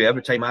assure you,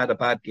 every time I had a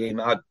bad game,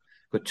 I'd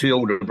got two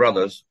older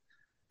brothers,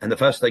 and the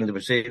first thing they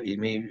would say to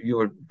me, you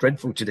were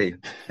dreadful today.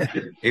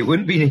 It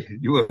wouldn't be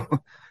you were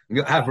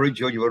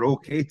average or you were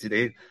okay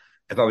today.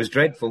 If I was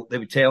dreadful, they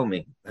would tell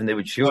me, and they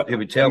would tell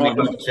me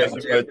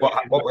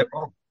what went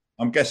wrong.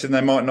 I'm guessing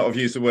they might not have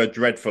used the word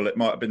dreadful. It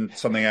might have been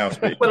something else.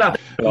 But well,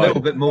 a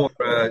little bit more.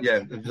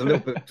 It was a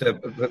little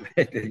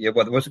bit. Yeah,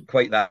 well, it wasn't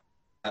quite that.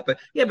 But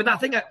yeah, but I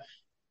think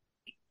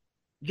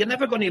you're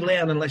never going to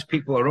learn unless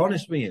people are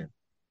honest with you.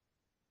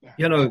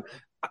 You know,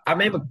 I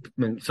remember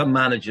some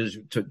managers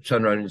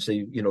turn around and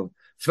say, you know,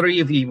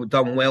 3 of you have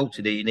done well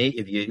today, and 8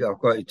 of you,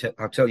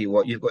 I'll tell you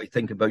what, you've got to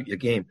think about your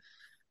game.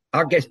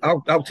 I guess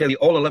I'll tell you,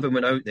 all 11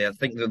 went out there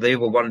thinking that they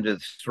were one of the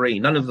 3.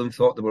 None of them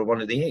thought they were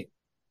one of the 8.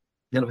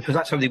 You know, because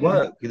that's how they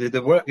work. They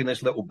work in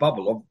this little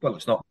bubble of, well,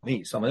 it's not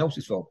me, it's someone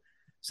else's fault.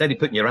 Instead of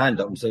putting your hand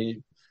up and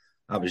saying,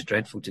 I was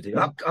dreadful today.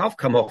 I've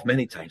come off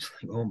many times,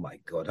 like, oh my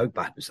God, how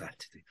bad was that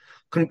today?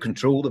 Couldn't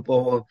control the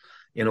ball.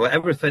 You know,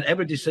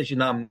 every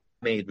decision I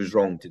made was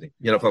wrong today.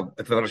 You know,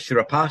 if I should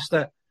have passed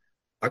it,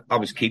 I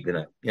was keeping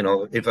it. You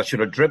know, if I should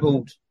have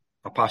dribbled,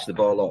 I passed the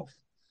ball off.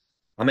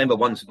 I remember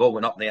once the ball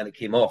went up there and it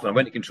came off, and I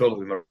went to control it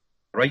with my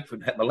right foot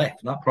and hit my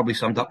left, and that probably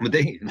summed up my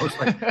day. And I was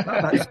like,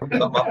 that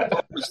summed up my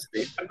performance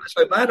today. That's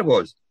how bad it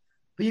was.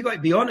 But you got to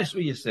be honest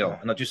with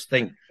yourself. And I just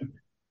think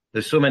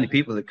there's so many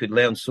people that could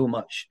learn so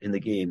much in the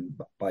game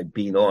by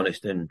being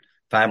honest, and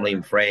family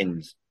and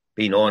friends,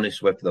 being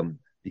honest with them,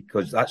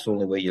 because that's the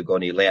only way you're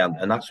going to learn.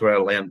 And that's where I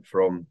learned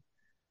from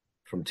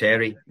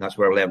Terry. That's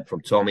where I learned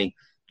from Tommy.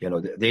 You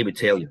know, they would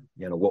tell you,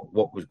 you know,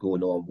 what was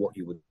going on, what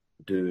you would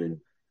do, and,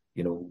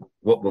 you know,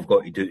 what we've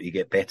got to do to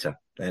get better.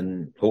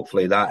 And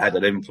hopefully that had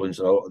an influence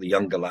on a lot of the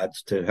younger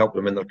lads to help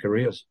them in their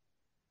careers.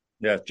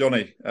 Yeah,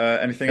 Johnny,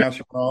 anything else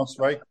you want to ask,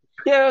 Ray?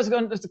 Yeah, I was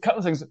going just a couple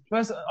of things.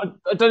 First,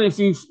 I don't know if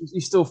you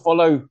still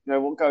follow, you know,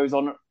 what goes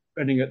on at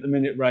Reading at the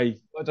minute, Ray.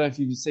 I don't know if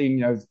you've seen,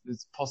 you know,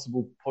 there's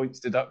possible points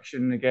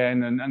deduction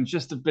again, and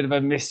just a bit of a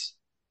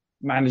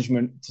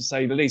mismanagement, to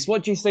say the least.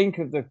 What do you think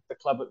of the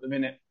club at the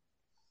minute?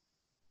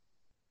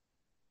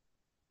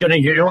 Johnny,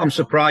 you know, I'm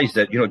surprised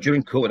that, you know,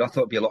 during COVID, I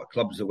thought it'd be a lot of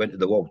clubs that went to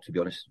the wall, to be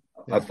honest.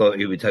 Yeah. I thought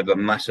it would have a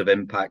massive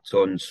impact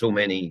on so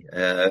many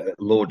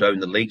lower down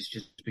the leagues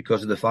just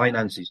because of the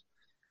finances.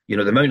 You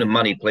know, the amount of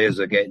money players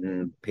are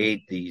getting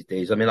paid these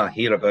days. I mean, I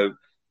hear about,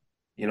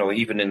 you know,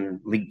 even in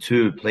League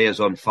Two,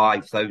 players on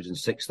 £5,000,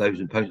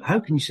 £6,000.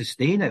 How can you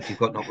sustain it if you've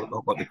not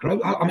got the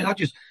crowd? I mean, I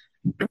just,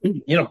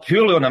 you know,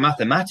 purely on a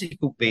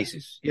mathematical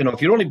basis, you know,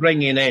 if you're only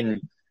bringing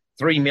in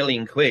 3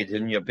 million quid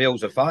and your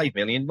bills are 5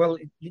 million, well,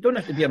 you don't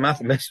have to be a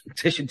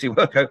mathematician to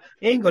work out.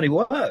 It ain't going to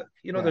work.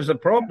 You know, there's a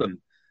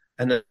problem.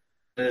 And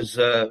there's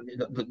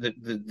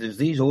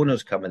these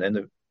owners coming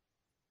in.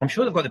 I'm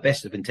sure they've got the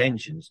best of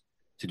intentions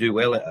to do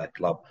well at a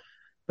club.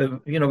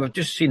 But, you know, we've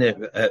just seen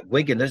it at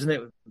Wigan, isn't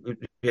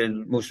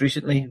it? Most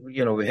recently,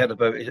 you know, we heard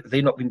about it.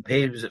 They've not been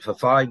paid, was it for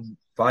five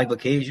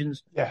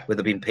occasions? Yeah. Where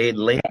they've been paid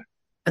late.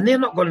 And they're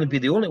not going to be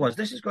the only ones.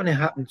 This is going to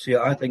happen to,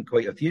 I think,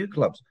 quite a few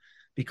clubs,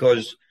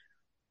 because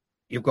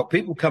you've got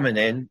people coming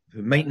in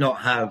who might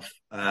not have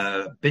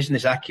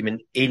business acumen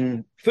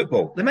in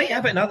football. They might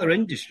have it in other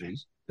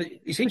industries, but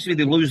it seems to me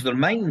they lose their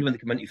mind when they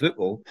come into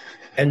football.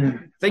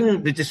 And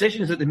the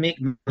decisions that they make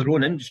in their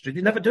own industry,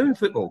 they never do in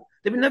football.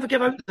 They would never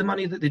give out the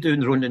money that they do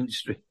in their own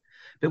industry.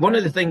 But one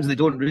of the things they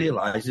don't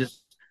realise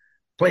is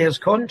players'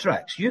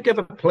 contracts. You give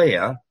a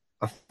player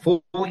a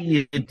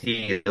 4-year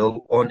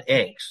deal on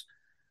X.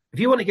 If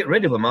you want to get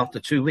rid of him after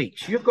 2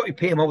 weeks, you've got to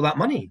pay him all that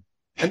money.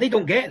 And they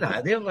don't get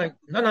that. They're like,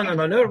 no.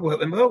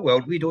 In our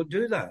world, we don't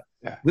do that.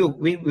 Yeah. We'll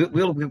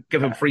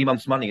give them 3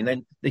 months' money and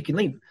then they can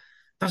leave.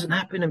 Doesn't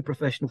happen in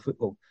professional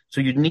football.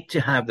 So you need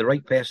to have the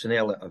right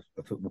personnel at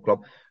a football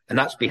club, and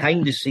that's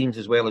behind the scenes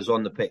as well as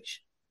on the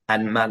pitch,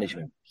 and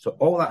management. So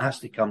all that has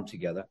to come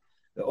together.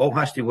 It all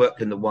has to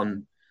work in the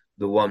one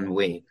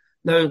way.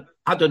 Now,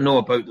 I don't know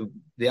about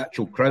the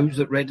actual crowds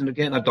at Reading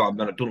again. I don't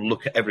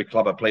look at every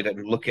club I played at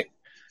and look at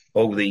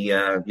all the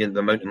the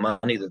amount of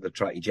money that they're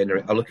trying to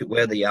generate. I look at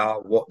where they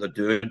are, what they're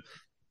doing.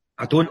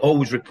 I don't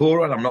always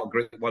report it. I'm not a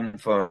great one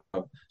for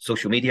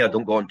social media. I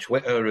don't go on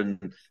Twitter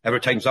and every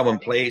time someone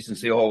plays and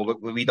say, oh,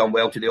 look, we done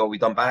well today or we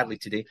done badly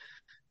today.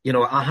 You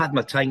know, I had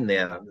my time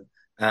there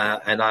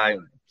and I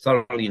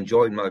thoroughly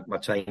enjoyed my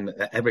time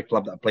at every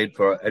club that I played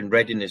for. And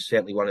Reading is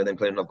certainly one of them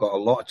players. I've got a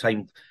lot of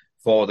time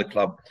for the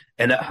club.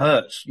 And it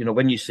hurts, you know,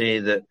 when you say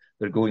that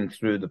they're going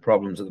through the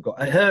problems that they've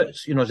got. It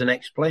hurts, you know, as an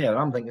ex-player.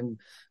 I'm thinking,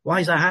 why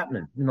is that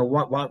happening? You know,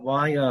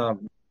 why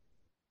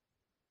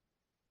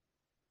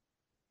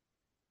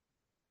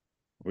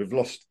We've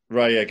lost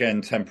Ray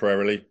again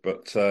temporarily,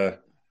 but back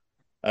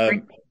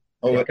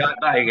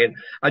again.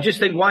 I just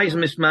think, why is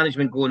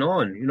mismanagement going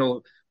on? You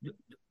know,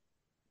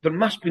 there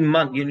must be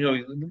money. You know,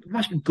 there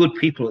must be good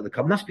people at the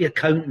club. There must be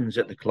accountants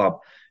at the club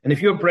And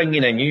if you're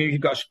bringing in,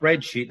 you've got a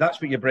spreadsheet, that's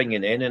what you're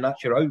bringing in, and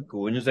that's your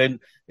outgoings. Then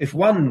if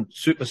one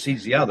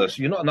supersedes the other,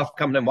 so you're not enough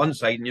coming in one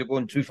side and you're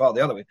going too far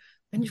the other way,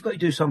 then you've got to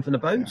do something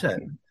about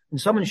it.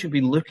 And someone should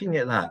be looking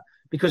at that.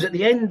 Because at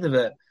the end of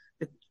it,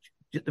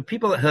 the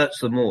people that hurts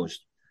the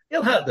most,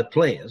 it'll hurt the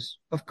players,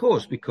 of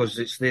course, because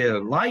it's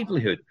their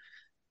livelihood.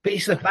 But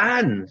it's the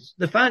fans.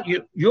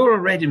 You're a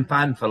Reading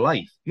fan for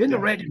life. You're a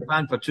Reading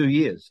fan for 2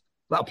 years.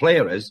 That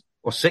player is,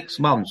 or 6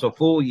 months, or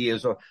 4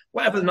 years, or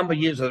whatever the number of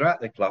years they're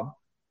at the club.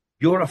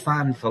 You're a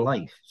fan for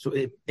life. So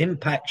it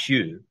impacts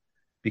you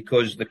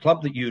because the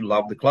club that you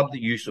love, the club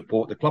that you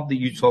support, the club that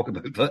you talk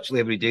about virtually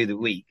every day of the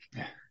week,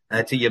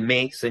 to your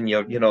mates and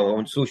your,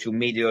 on social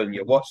media and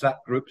your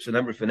WhatsApp groups and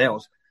everything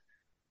else,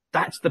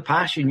 that's the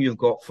passion you've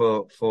got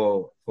for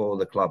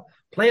the club.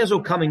 Players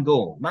will come and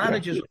go.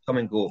 Managers will come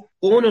and go.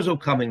 Owners will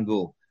come and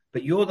go.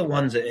 But you're the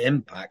ones that it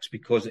impacts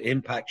because it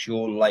impacts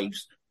your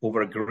lives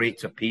over a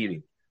greater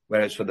period.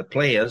 Whereas for the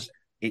players,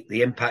 it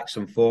impacts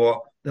them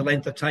for the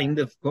length of time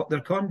they've got their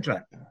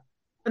contract.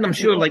 And I'm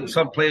sure, like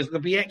some players, there'll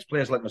be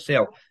ex-players like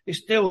myself. It's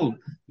still,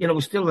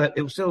 you still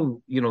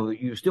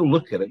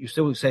look at it. You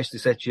still assess the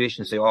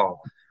situation and say, "Oh,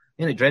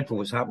 isn't it dreadful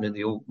what's happening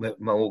at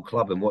my old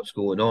club and what's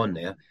going on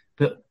there?"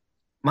 But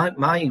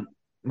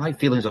my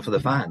feelings are for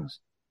the fans.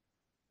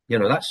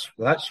 That's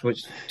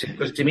what's,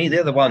 because to me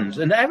they're the ones.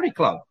 And every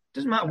club,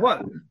 doesn't matter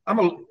what.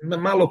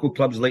 My local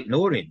club's Leyton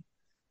Orient.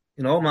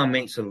 All my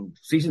mates are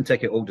season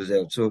ticket holders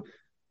there, so.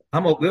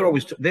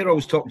 They're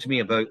always talking to me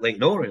about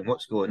Leyton Orient,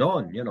 what's going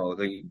on,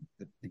 the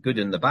good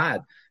and the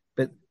bad.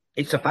 But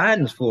it's a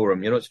fans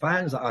forum, it's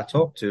fans that I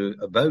talk to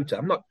about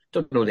it.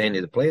 Don't know any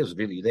of the players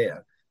really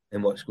there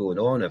and what's going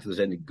on, if there's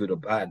any good or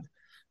bad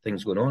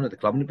things going on at the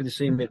club. And it'd be the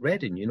same at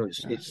Reading,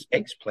 it's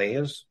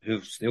ex-players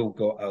who've still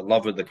got a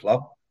love of the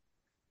club,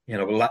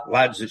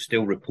 lads that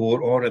still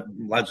report on it,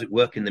 lads that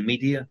work in the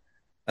media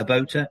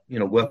about it,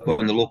 work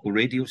on the local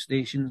radio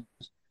stations.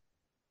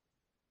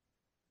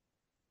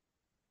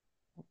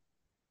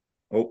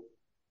 Oh,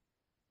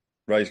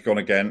 Ray's gone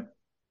again.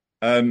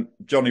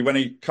 Johnny, when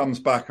he comes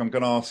back, I'm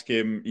going to ask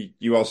him,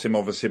 you asked him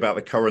obviously about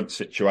the current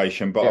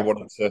situation, but I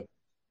wanted to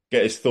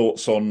get his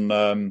thoughts on,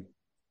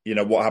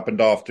 what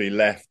happened after he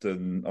left,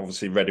 and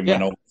obviously Reading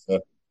went on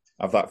to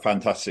have that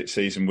fantastic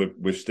season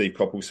with Steve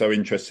Coppell. So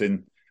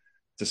interesting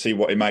to see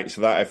what he makes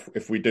of that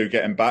if we do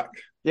get him back.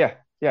 Yeah.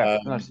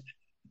 Nice.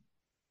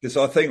 Because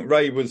I think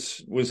Ray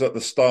was at the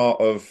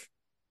start of,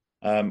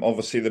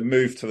 obviously the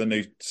move to the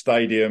new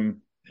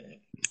stadium,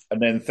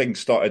 and then things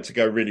started to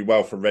go really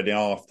well for Reading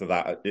after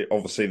that.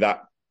 Obviously,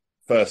 that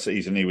first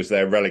season he was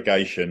there,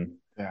 relegation.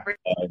 Yeah.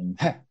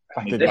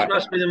 This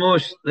must be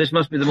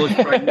the most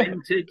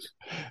fragmented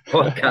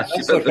podcast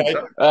you've ever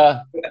done.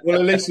 Well,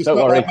 at least it's don't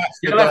not worry.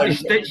 You'll have to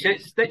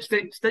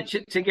stitch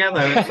it together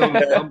at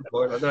some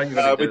point. I don't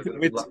know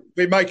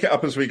we make it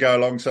up as we go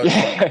along. So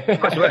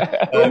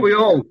don't we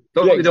all?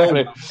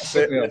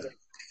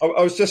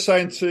 I was just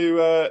saying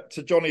to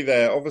Johnny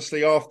there,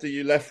 obviously after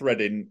you left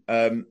Reading,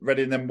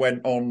 Reading then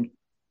went on,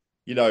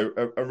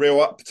 a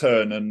real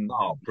upturn and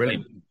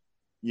brilliant.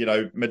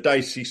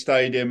 Madacey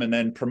Stadium and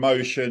then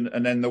promotion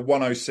and then the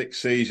 106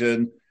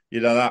 season,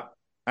 that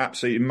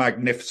absolutely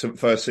magnificent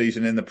first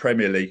season in the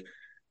Premier League.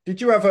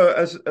 Did you have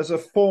as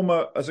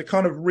a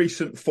kind of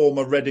recent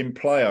former Reading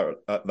player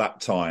at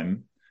that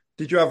time,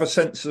 did you have a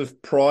sense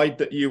of pride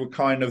that you were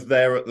kind of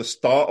there at the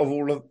start of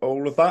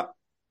all of that?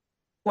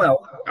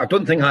 Well, I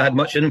don't think I had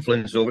much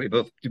influence over it,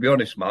 but to be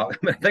honest, Mark,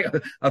 I think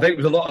it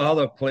was a lot of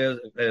other players,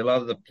 a lot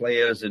of the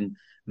players and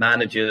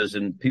managers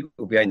and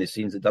people behind the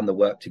scenes that done the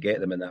work to get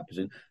them in that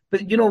position.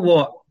 But you know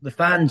what? The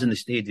fans in the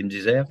stadium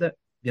deserved it.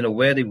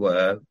 Where they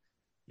were,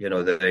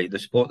 the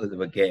support that they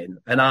were getting.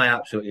 And I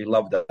absolutely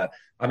loved that.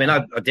 I mean,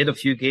 I did a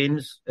few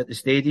games at the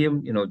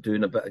stadium,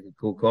 doing a bit of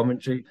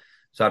co-commentary.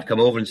 So I'd come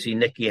over and see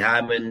Nicky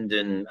Hammond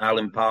and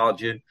Alan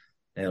Pardew.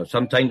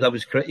 Sometimes I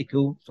was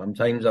critical,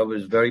 sometimes I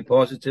was very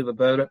positive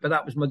about it, but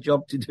that was my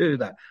job to do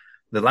that.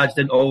 The lads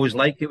didn't always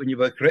like it when you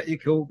were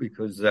critical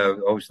because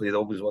obviously they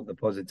always want the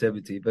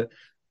positivity, but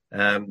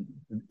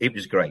it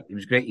was great. It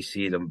was great to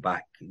see them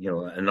back,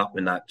 and up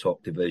in that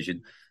top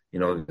division,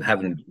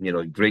 having,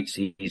 great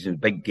seasons,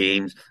 big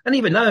games. And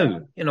even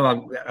now,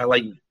 I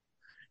like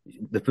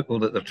the football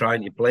that they're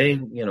trying to play,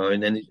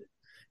 and then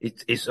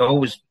it's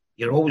always,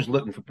 you're always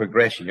looking for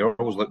progression. You're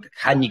always looking,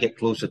 can you get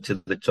closer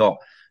to the top?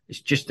 It's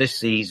just this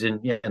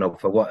season,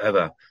 for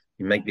whatever.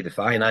 It might be the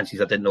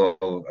finances. I didn't know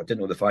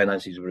the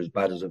finances were as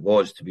bad as it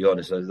was, to be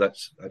honest.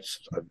 That's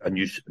a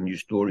new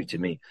story to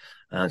me,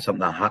 and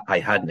something I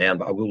hadn't heard,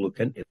 but I will look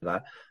into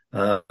that.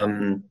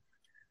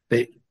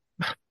 But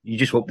you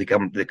just hope they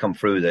come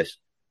through this.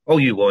 All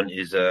you want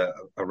is a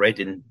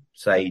Reading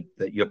side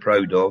that you're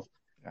proud of,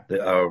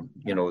 that are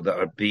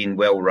being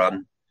well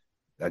run,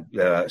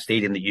 a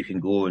stadium that you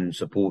can go and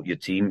support your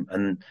team.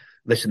 And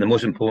listen, the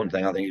most important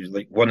thing, I think, is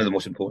one of the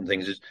most important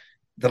things is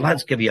the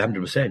lads give you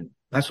 100%.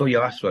 That's all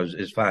you ask for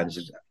as fans,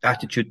 is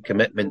attitude,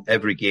 commitment,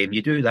 every game.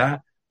 You do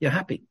that, you're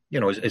happy.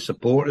 As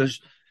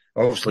supporters,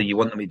 obviously you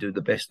want them to do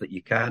the best that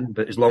you can,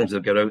 but as long as they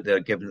get out there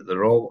giving it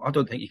their all, I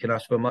don't think you can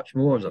ask for much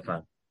more as a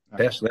fan.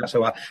 Personally,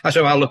 that's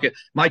how I look at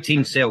my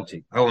team,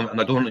 Celtic.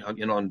 And I don't,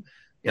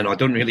 I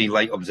don't really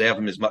like observe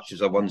them as much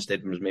as I once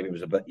did when maybe I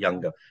was a bit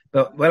younger.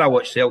 But when I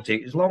watch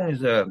Celtic, as long as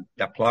they're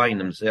applying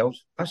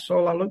themselves, that's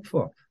all I look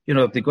for.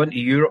 If they go into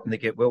Europe and they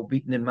get well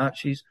beaten in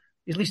matches,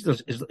 at least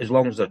as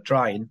long as they're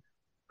trying,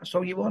 that's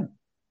all you want.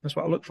 That's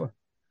what I look for.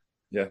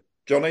 Yeah,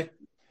 Johnny.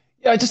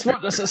 Yeah, I just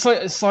want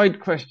a side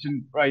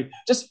question, Ray.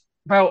 Just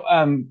about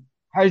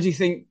how do you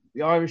think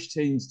the Irish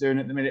team's doing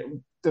at the minute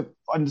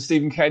under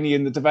Stephen Kenny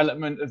and the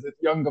development of the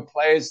younger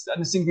players? And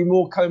there seems to be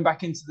more coming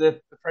back into the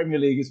Premier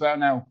League as well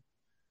now.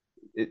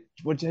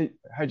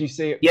 How do you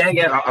see it?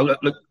 Yeah.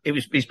 Look,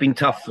 it's been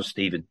tough for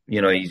Stephen.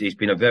 He's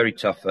been a very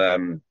tough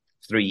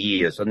 3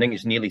 years. I think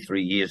it's nearly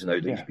 3 years now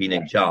that he's been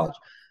in charge.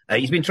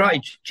 He's been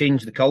trying to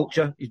change the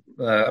culture,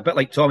 a bit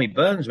like Tommy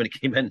Burns when he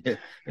came in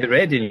at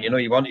Reading.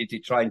 He wanted to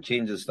try and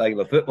change the style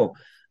of football.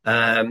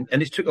 And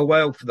it took a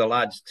while for the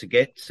lads to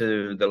get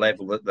to the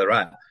level that they're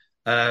at.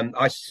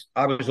 I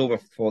was over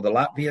for the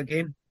Latvia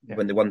game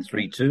when they won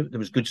 3-2. There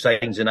was good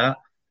signs in that,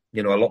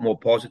 a lot more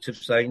positive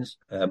signs.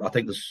 I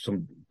think there's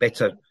some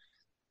better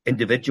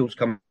individuals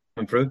coming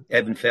through.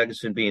 Evan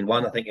Ferguson being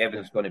one. I think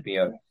Evan's going to be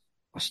a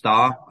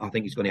star. I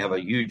think he's going to have a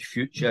huge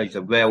future. He's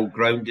a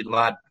well-grounded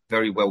lad,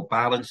 very well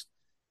balanced,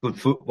 good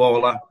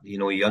footballer.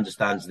 He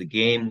understands the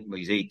game.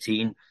 He's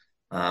 18.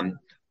 But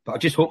I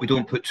just hope we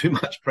don't put too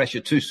much pressure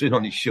too soon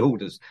on his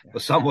shoulders for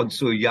someone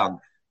so young.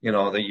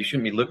 That you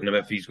shouldn't be looking at him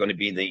if he's going to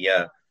be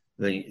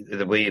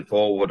the way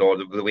forward or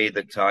the way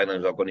that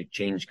Thailand are going to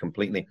change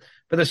completely.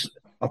 But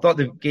I thought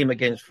the game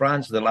against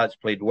France, the lads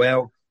played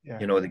well. Yeah.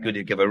 They're going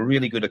to give a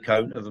really good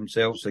account of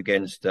themselves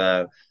against,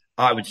 I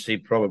would say,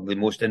 probably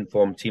the most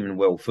informed team in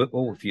world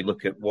football. If you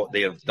look at what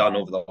they have done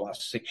over the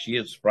last 6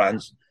 years,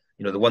 France,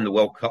 they won the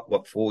World Cup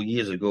 4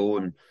 years ago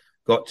and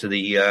got to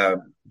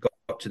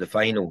the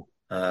final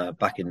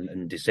back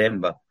in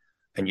December.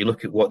 And you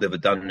look at what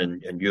they've done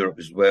in Europe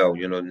as well,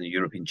 in the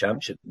European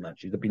Championship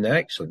matches. They've been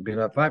excellent, been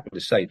a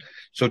fabulous side.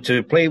 So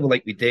to play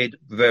like we did,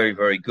 very,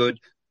 very good.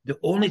 The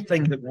only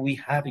thing that we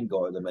haven't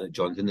got at the minute,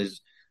 Jonathan,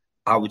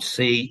 I would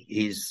say,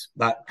 is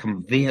that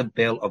conveyor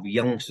belt of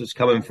youngsters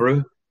coming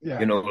through. Yeah.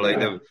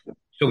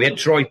 So we had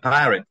Troy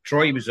Parrott.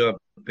 Troy was a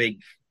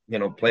big,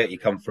 player to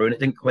come through, and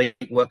it didn't quite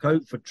work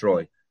out for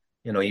Troy.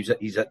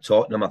 He's at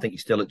Tottenham. I think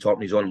he's still at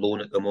Tottenham. He's on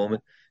loan at the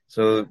moment.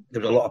 So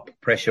there was a lot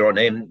of pressure on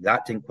him.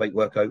 That didn't quite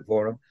work out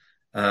for him.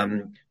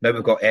 Now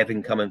we've got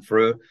Evan coming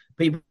through.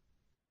 But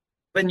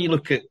when you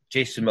look at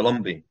Jason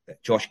Malumbi,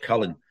 Josh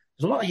Cullen,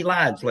 there's a lot of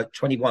lads like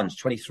 21s,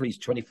 23s,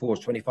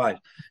 24s, 25s.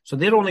 So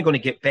they're only going to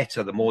get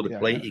better the more they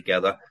play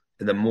together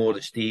and the more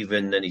that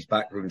Stephen and his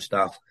backroom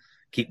staff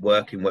keep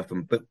working with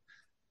them. But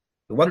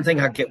the one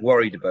thing I get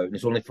worried about, and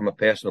it's only from a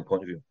personal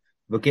point of view,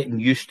 we're getting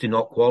used to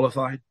not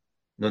qualifying.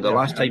 The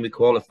last time we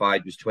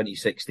qualified was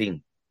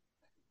 2016.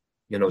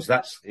 So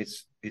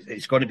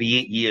it's going to be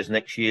 8 years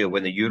next year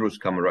when the Euros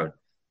come around.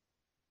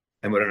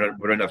 And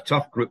we're in a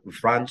tough group with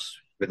France,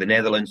 with the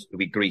Netherlands,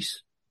 with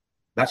Greece.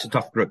 That's a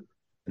tough group.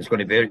 And it's going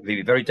to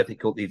be very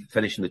difficult to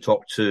finish in the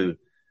top two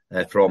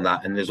from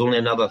that. And there's only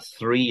another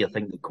 3, I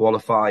think, that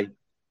qualify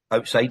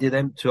outside of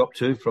them, 2 up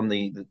 2 from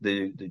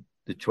the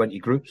 20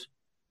 groups.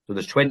 So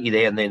there's 20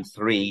 there and then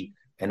 3.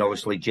 And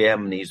obviously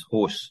Germany's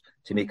hosts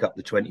to make up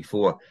the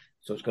 24.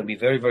 So it's going to be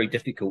very, very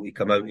difficult to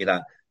come out of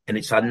that. And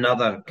it's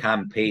another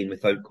campaign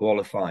without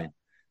qualifying.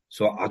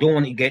 So I don't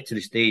want to get to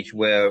the stage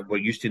where we're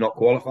used to not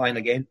qualifying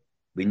again.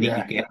 We need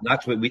to get.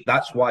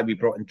 That's why we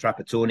brought in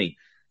Trapattoni.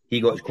 He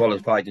got us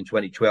qualified in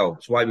 2012.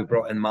 That's why we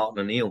brought in Martin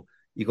O'Neill.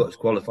 He got us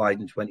qualified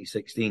in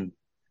 2016.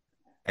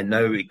 And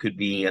now it could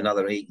be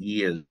another 8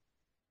 years,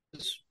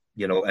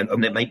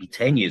 and it might be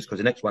 10 years because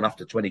the next one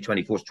after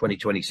 2024 is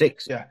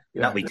 2026.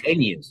 That'll be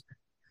 10 years.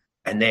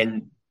 And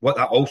then what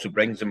that also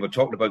brings, and we're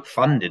talking about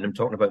funding, I'm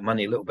talking about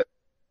money a little bit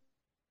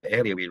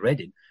earlier we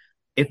read it.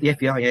 If the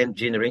FAI ain't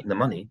generating the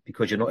money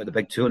because you're not at the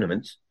big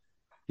tournaments,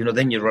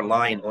 then you're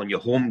relying on your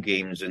home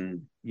games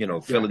and,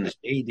 filling the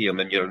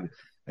stadium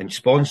and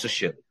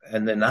sponsorship.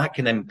 And then that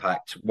can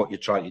impact what you're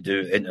trying to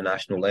do at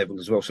international level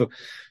as well. So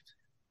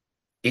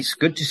it's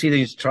good to see that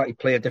he's trying to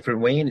play a different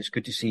way, and it's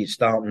good to see it's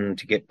starting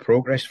to get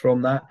progress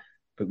from that.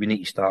 But we need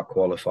to start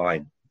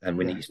qualifying, and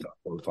we need to start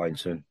qualifying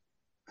soon.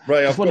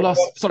 Ray, one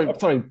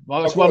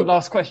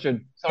last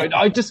question. Sorry,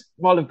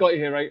 while I've got you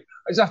here, Ray,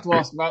 I just have to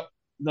ask about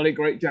the late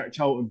great Jack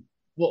Charlton.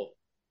 What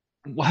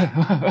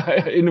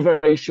in a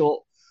very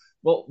short,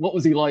 what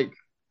was he like?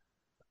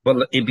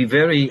 Well, it'd be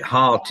very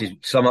hard to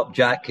sum up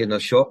Jack in a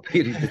short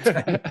period of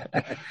time.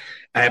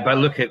 But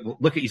look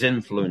at his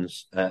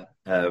influence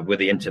with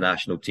the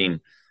international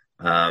team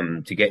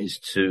to get us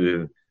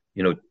to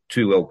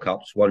 2 World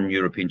Cups, 1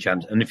 European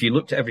Champions. And if you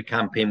looked at every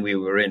campaign we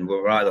were in, we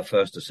were either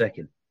first or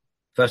second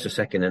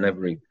in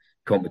every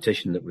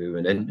competition that we were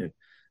into.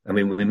 I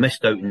mean, we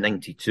missed out in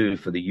 '92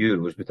 for the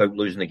Euros without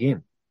losing a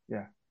game.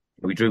 Yeah,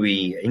 we drew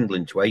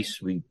England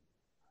twice. We've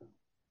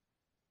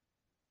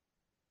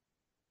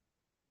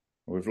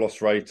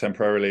lost Ray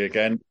temporarily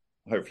again.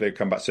 Hopefully he'll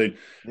come back soon.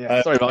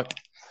 Yeah, sorry, Mike.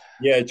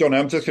 Yeah, Johnny,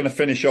 I'm just going to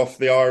finish off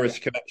the Irish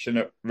connection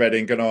at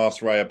Reading. Going to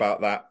ask Ray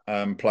about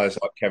that. Players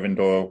like Kevin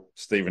Doyle,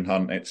 Stephen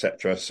Hunt,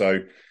 etc.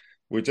 So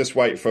we'll just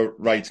wait for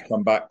Ray to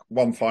come back.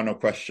 One final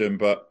question,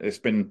 but it's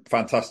been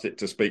fantastic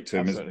to speak to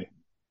him.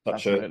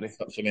 Absolutely.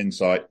 Such an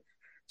insight.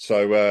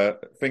 So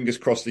fingers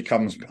crossed he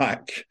comes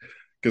back,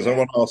 because I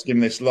want to ask him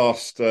this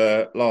last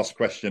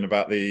question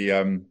about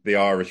the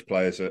Irish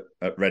players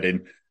at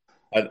Reading.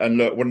 And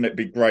look, wouldn't it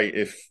be great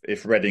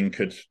if Reading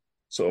could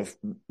sort of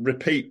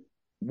repeat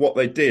what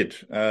they did?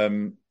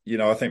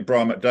 I think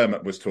Brian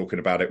McDermott was talking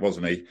about it,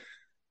 wasn't he?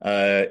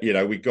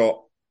 We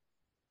got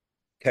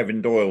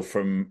Kevin Doyle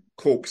from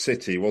Cork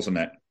City, wasn't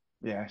it?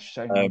 Yeah,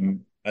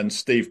 shame. And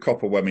Steve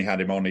Copper, when we had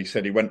him on, he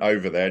said he went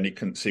over there and he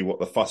couldn't see what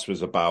the fuss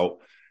was about.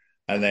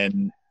 And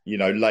then,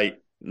 late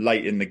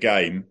in the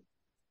game,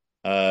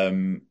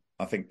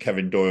 I think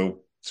Kevin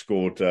Doyle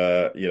scored,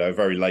 a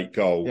very late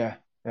goal.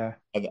 Yeah.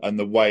 And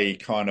the way he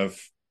kind of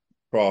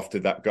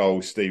crafted that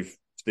goal, Steve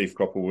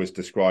Coppell was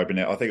describing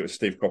it. I think it was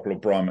Steve Coppell or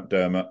Brian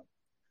McDermott,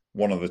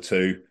 one of the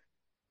two.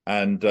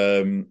 And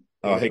here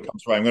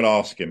comes Ray. I'm going to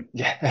ask him.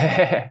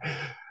 Yeah.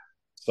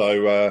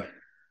 So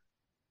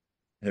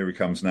here he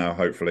comes now,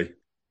 hopefully.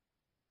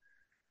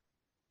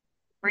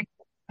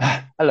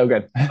 Hello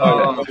again.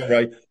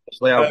 Ray.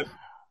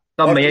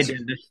 Done my head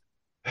in this.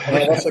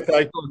 No, that's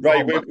okay,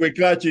 Ray.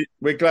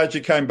 We're glad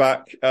you came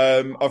back.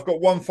 I've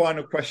got one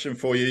final question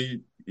for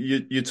you.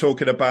 You're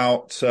talking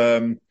about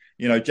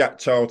Jack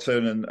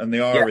Charlton and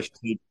the Irish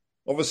team.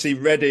 Obviously,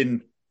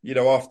 Reading,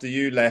 after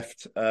you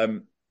left,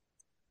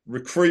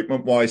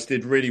 recruitment wise,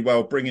 did really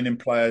well, bringing in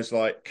players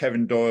like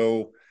Kevin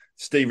Doyle,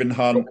 Stephen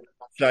Hunt,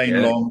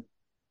 Shane Long.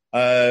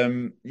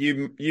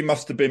 You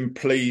must have been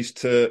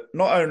pleased to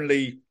not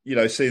only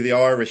see the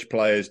Irish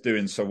players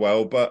doing so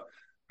well, but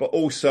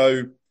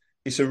also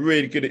it's a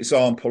really good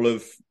example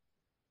of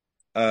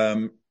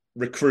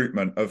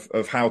recruitment,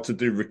 of how to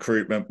do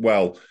recruitment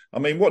well. I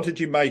mean, what did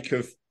you make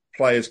of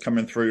players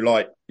coming through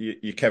like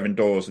your Kevin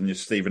Doyles and your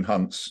Stephen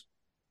Hunts?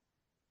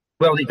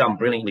 Well, they done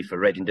brilliantly for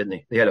Reading, didn't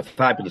they? They had a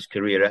fabulous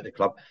career at the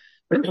club.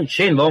 But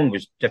Shane Long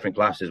was different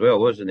class as well,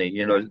 wasn't he?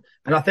 And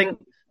I think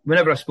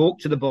whenever I spoke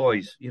to the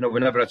boys,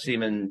 whenever I see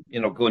them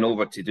going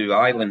over to do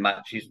island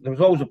matches, there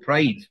was always a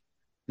pride.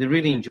 They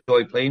really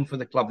enjoyed playing for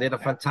the club. They had a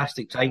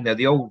fantastic time there.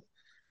 They all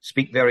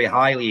speak very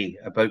highly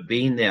about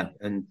being there.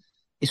 And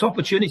it's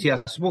opportunity.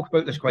 I spoke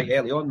about this quite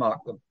early on, Mark,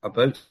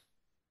 about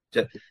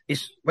it.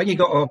 It's when you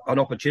got an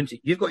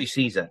opportunity, you've got to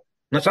seize it.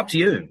 And it's up to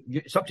you.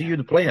 It's up to you,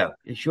 the player.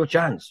 It's your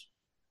chance.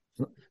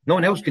 No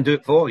one else can do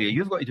it for you.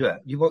 You've got to do it.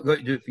 You've got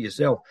to do it for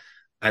yourself.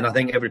 And I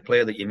think every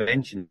player that you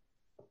mentioned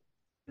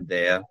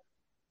there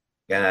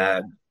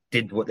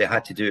did what they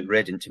had to do at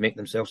Reading to make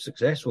themselves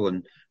successful,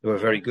 and they were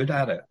very good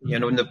at it.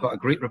 And they've got a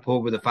great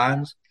rapport with the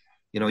fans.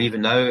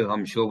 Even now,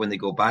 I'm sure when they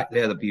go back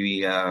there, they'll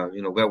be,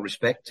 well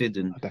respected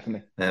and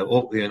definitely,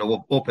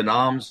 open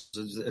arms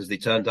as they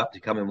turned up to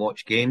come and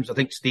watch games. I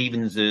think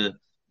Stephen's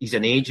he's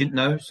an agent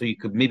now, so you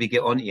could maybe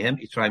get onto him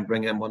to try and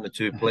bring in one or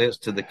two players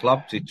to the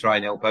club to try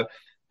and help out.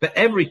 But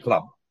every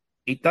club,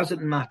 it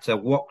doesn't matter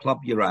what club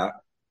you're at,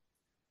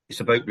 it's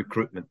about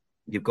recruitment.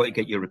 You've got to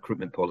get your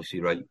recruitment policy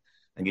right.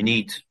 And you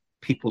need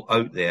people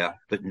out there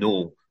that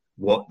know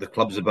what the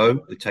club's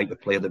about, the type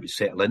of player that would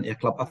settle into a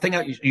club. I think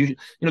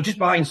just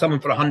buying someone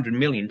for 100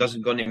 million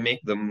doesn't going to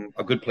make them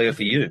a good player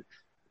for you.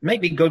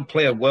 Maybe a good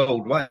player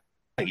worldwide,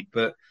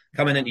 but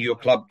coming into your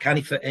club, can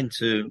he fit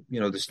into,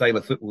 the style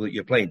of football that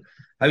you're playing?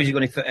 How is he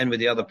going to fit in with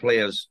the other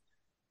players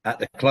at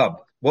the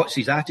club? What's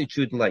his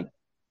attitude like?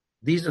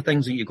 These are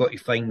things that you've got to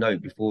find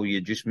out before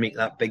you just make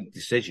that big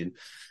decision.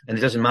 And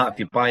it doesn't matter if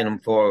you're buying them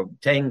for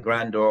 10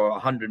 grand or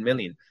 100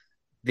 million.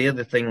 They're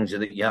the things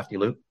that you have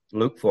to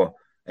look for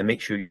and make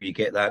sure you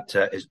get that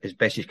as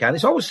best you can.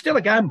 It's always still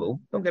a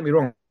gamble. Don't get me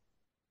wrong.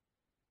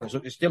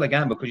 It's still a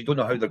gamble because you don't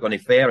know how they're going to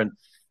fare. And,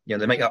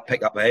 they might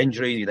pick up an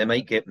injury. They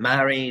might get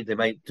married. They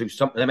might do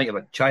something. They might have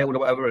a child or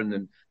whatever. And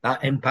then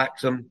that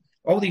impacts them.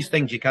 All these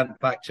things you can't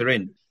factor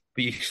in.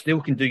 But you still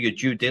can do your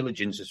due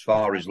diligence as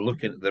far as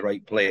looking at the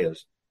right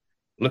players.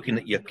 Looking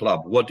at your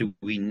club, what do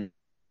we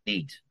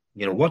need?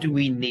 What do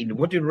we need?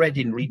 What do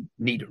Reading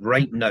need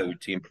right now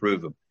to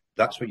improve them?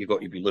 That's what you've got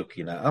to be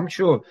looking at. I'm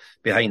sure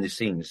behind the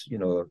scenes,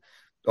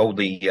 all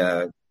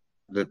the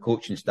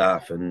coaching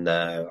staff and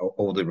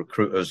all the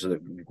recruiters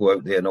that go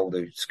out there and all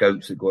the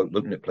scouts that go out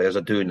looking at players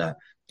are doing that.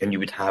 And you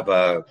would have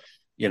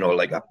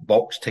like a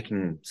box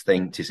ticking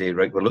thing to say,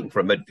 right, we're looking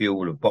for a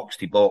midfield or box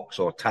to box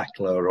or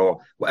tackler or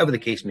whatever the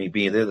case may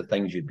be. They're the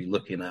things you'd be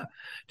looking at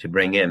to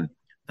bring in.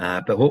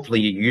 But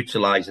hopefully you're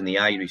utilising the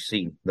Irish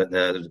scene.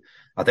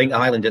 I think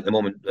Ireland at the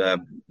moment,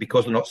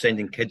 because they're not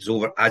sending kids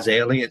over as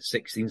early at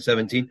 16,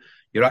 17,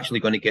 you're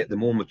actually going to get the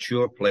more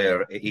mature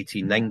player at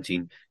 18,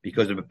 19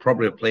 because they would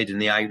probably have played in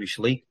the Irish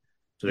league.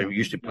 So they were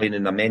used to playing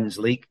in the men's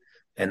league.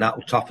 And that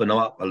will toughen them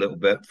up a little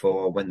bit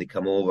for when they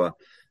come over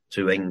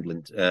to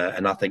England.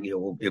 And I think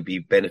it'll be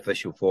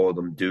beneficial for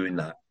them doing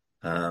that.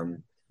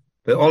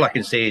 But all I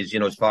can say is,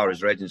 as far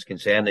as Reading's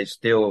concerned, it's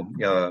still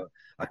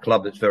a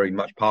club that's very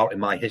much part of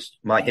my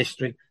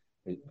history,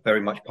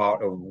 very much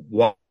part of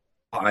what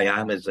I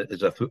am as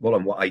a footballer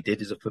and what I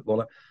did as a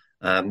footballer.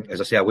 As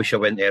I say, I wish I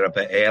went there a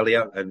bit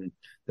earlier and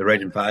the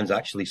Reading fans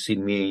actually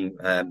seen me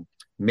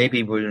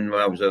maybe when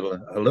I was a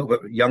little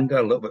bit younger,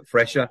 a little bit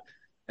fresher,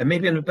 and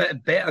maybe in a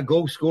bit better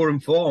goal scoring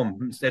form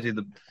instead of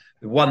the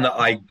one that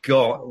I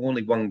got.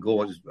 Only one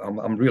goal.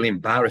 I'm really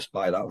embarrassed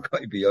by that. I've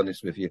got to be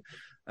honest with you.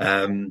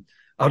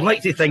 I'd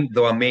like to think,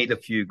 though, I made a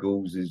few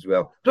goals as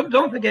well.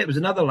 Don't forget, it was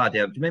another lad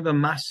there. Do you remember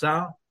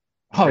Massa?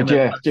 Oh,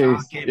 yeah,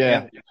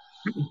 yeah.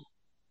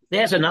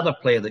 There's another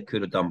player that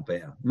could have done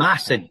better.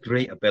 Mass had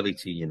great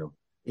ability, you know.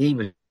 He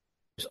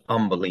was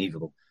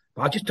unbelievable.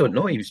 But I just don't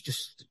know. He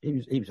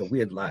was a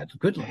weird lad.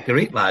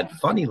 Great lad,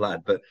 funny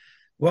lad, but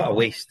what a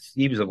waste.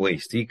 He was a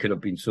waste. He could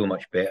have been so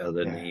much better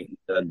than he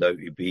turned out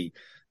to be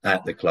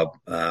at the club.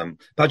 But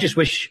I just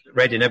wish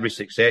Reading every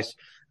success.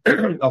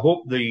 I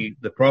hope the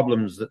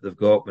problems that they've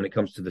got when it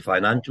comes to the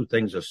financial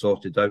things are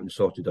sorted out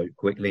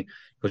quickly,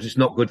 because it's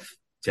not good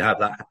to have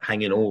that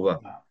hanging over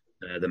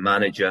the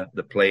manager,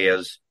 the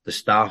players, the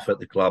staff at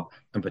the club,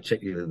 and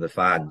particularly the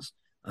fans.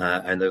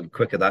 And the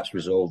quicker that's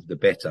resolved, the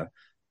better.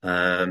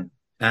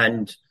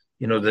 And,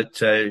 you know, that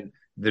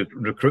the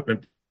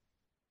recruitment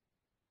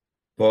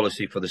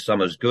policy for the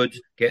summer is good.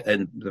 Get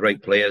in the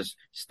right players,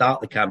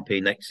 start the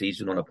campaign next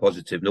season on a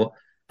positive note.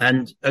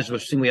 And as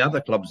we've seen with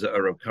other clubs that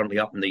are currently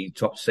up in the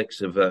top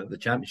 6 of the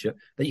championship,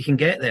 that you can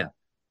get there.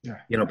 Yeah.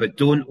 You know, but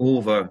don't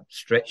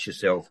overstretch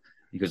yourself,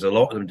 because a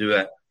lot of them do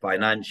it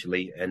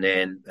financially, and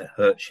then it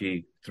hurts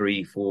you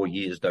 3-4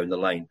 years down the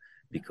line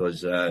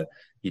because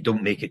you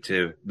don't make it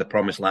to the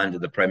promised land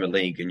of the Premier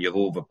League, and you've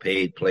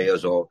overpaid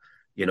players, or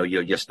you know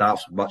your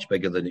staff's much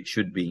bigger than it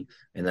should be,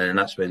 and then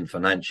that's when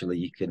financially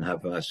you can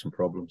have some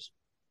problems.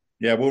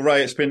 Yeah, well,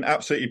 Ray, it's been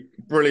absolutely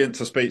brilliant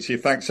to speak to you.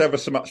 Thanks ever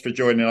so much for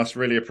joining us.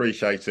 Really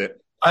appreciate it.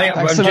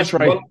 Thanks so much,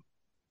 Ray.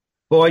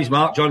 Boys,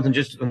 Mark, Jonathan,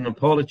 just an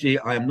apology.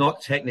 I am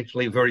not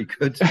technically very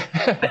good.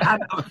 I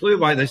haven't got a clue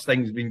why this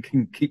thing's been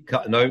keep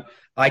cutting out.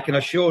 I can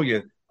assure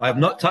you, I have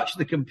not touched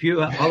the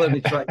computer other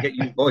than try to get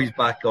you boys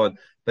back on.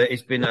 But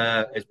it's been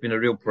a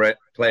real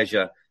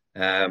pleasure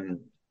to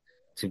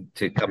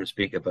come and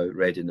speak about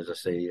Reading. As I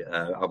say,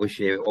 I wish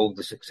you all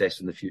the success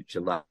in the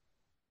future,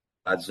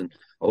 lads, and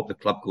I hope the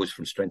club goes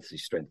from strength to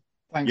strength.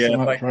 Thanks so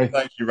much, Ray.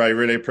 Thank you, Ray.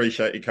 Really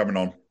appreciate you coming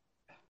on.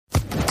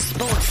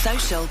 Sports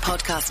Social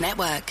Podcast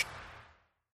Network.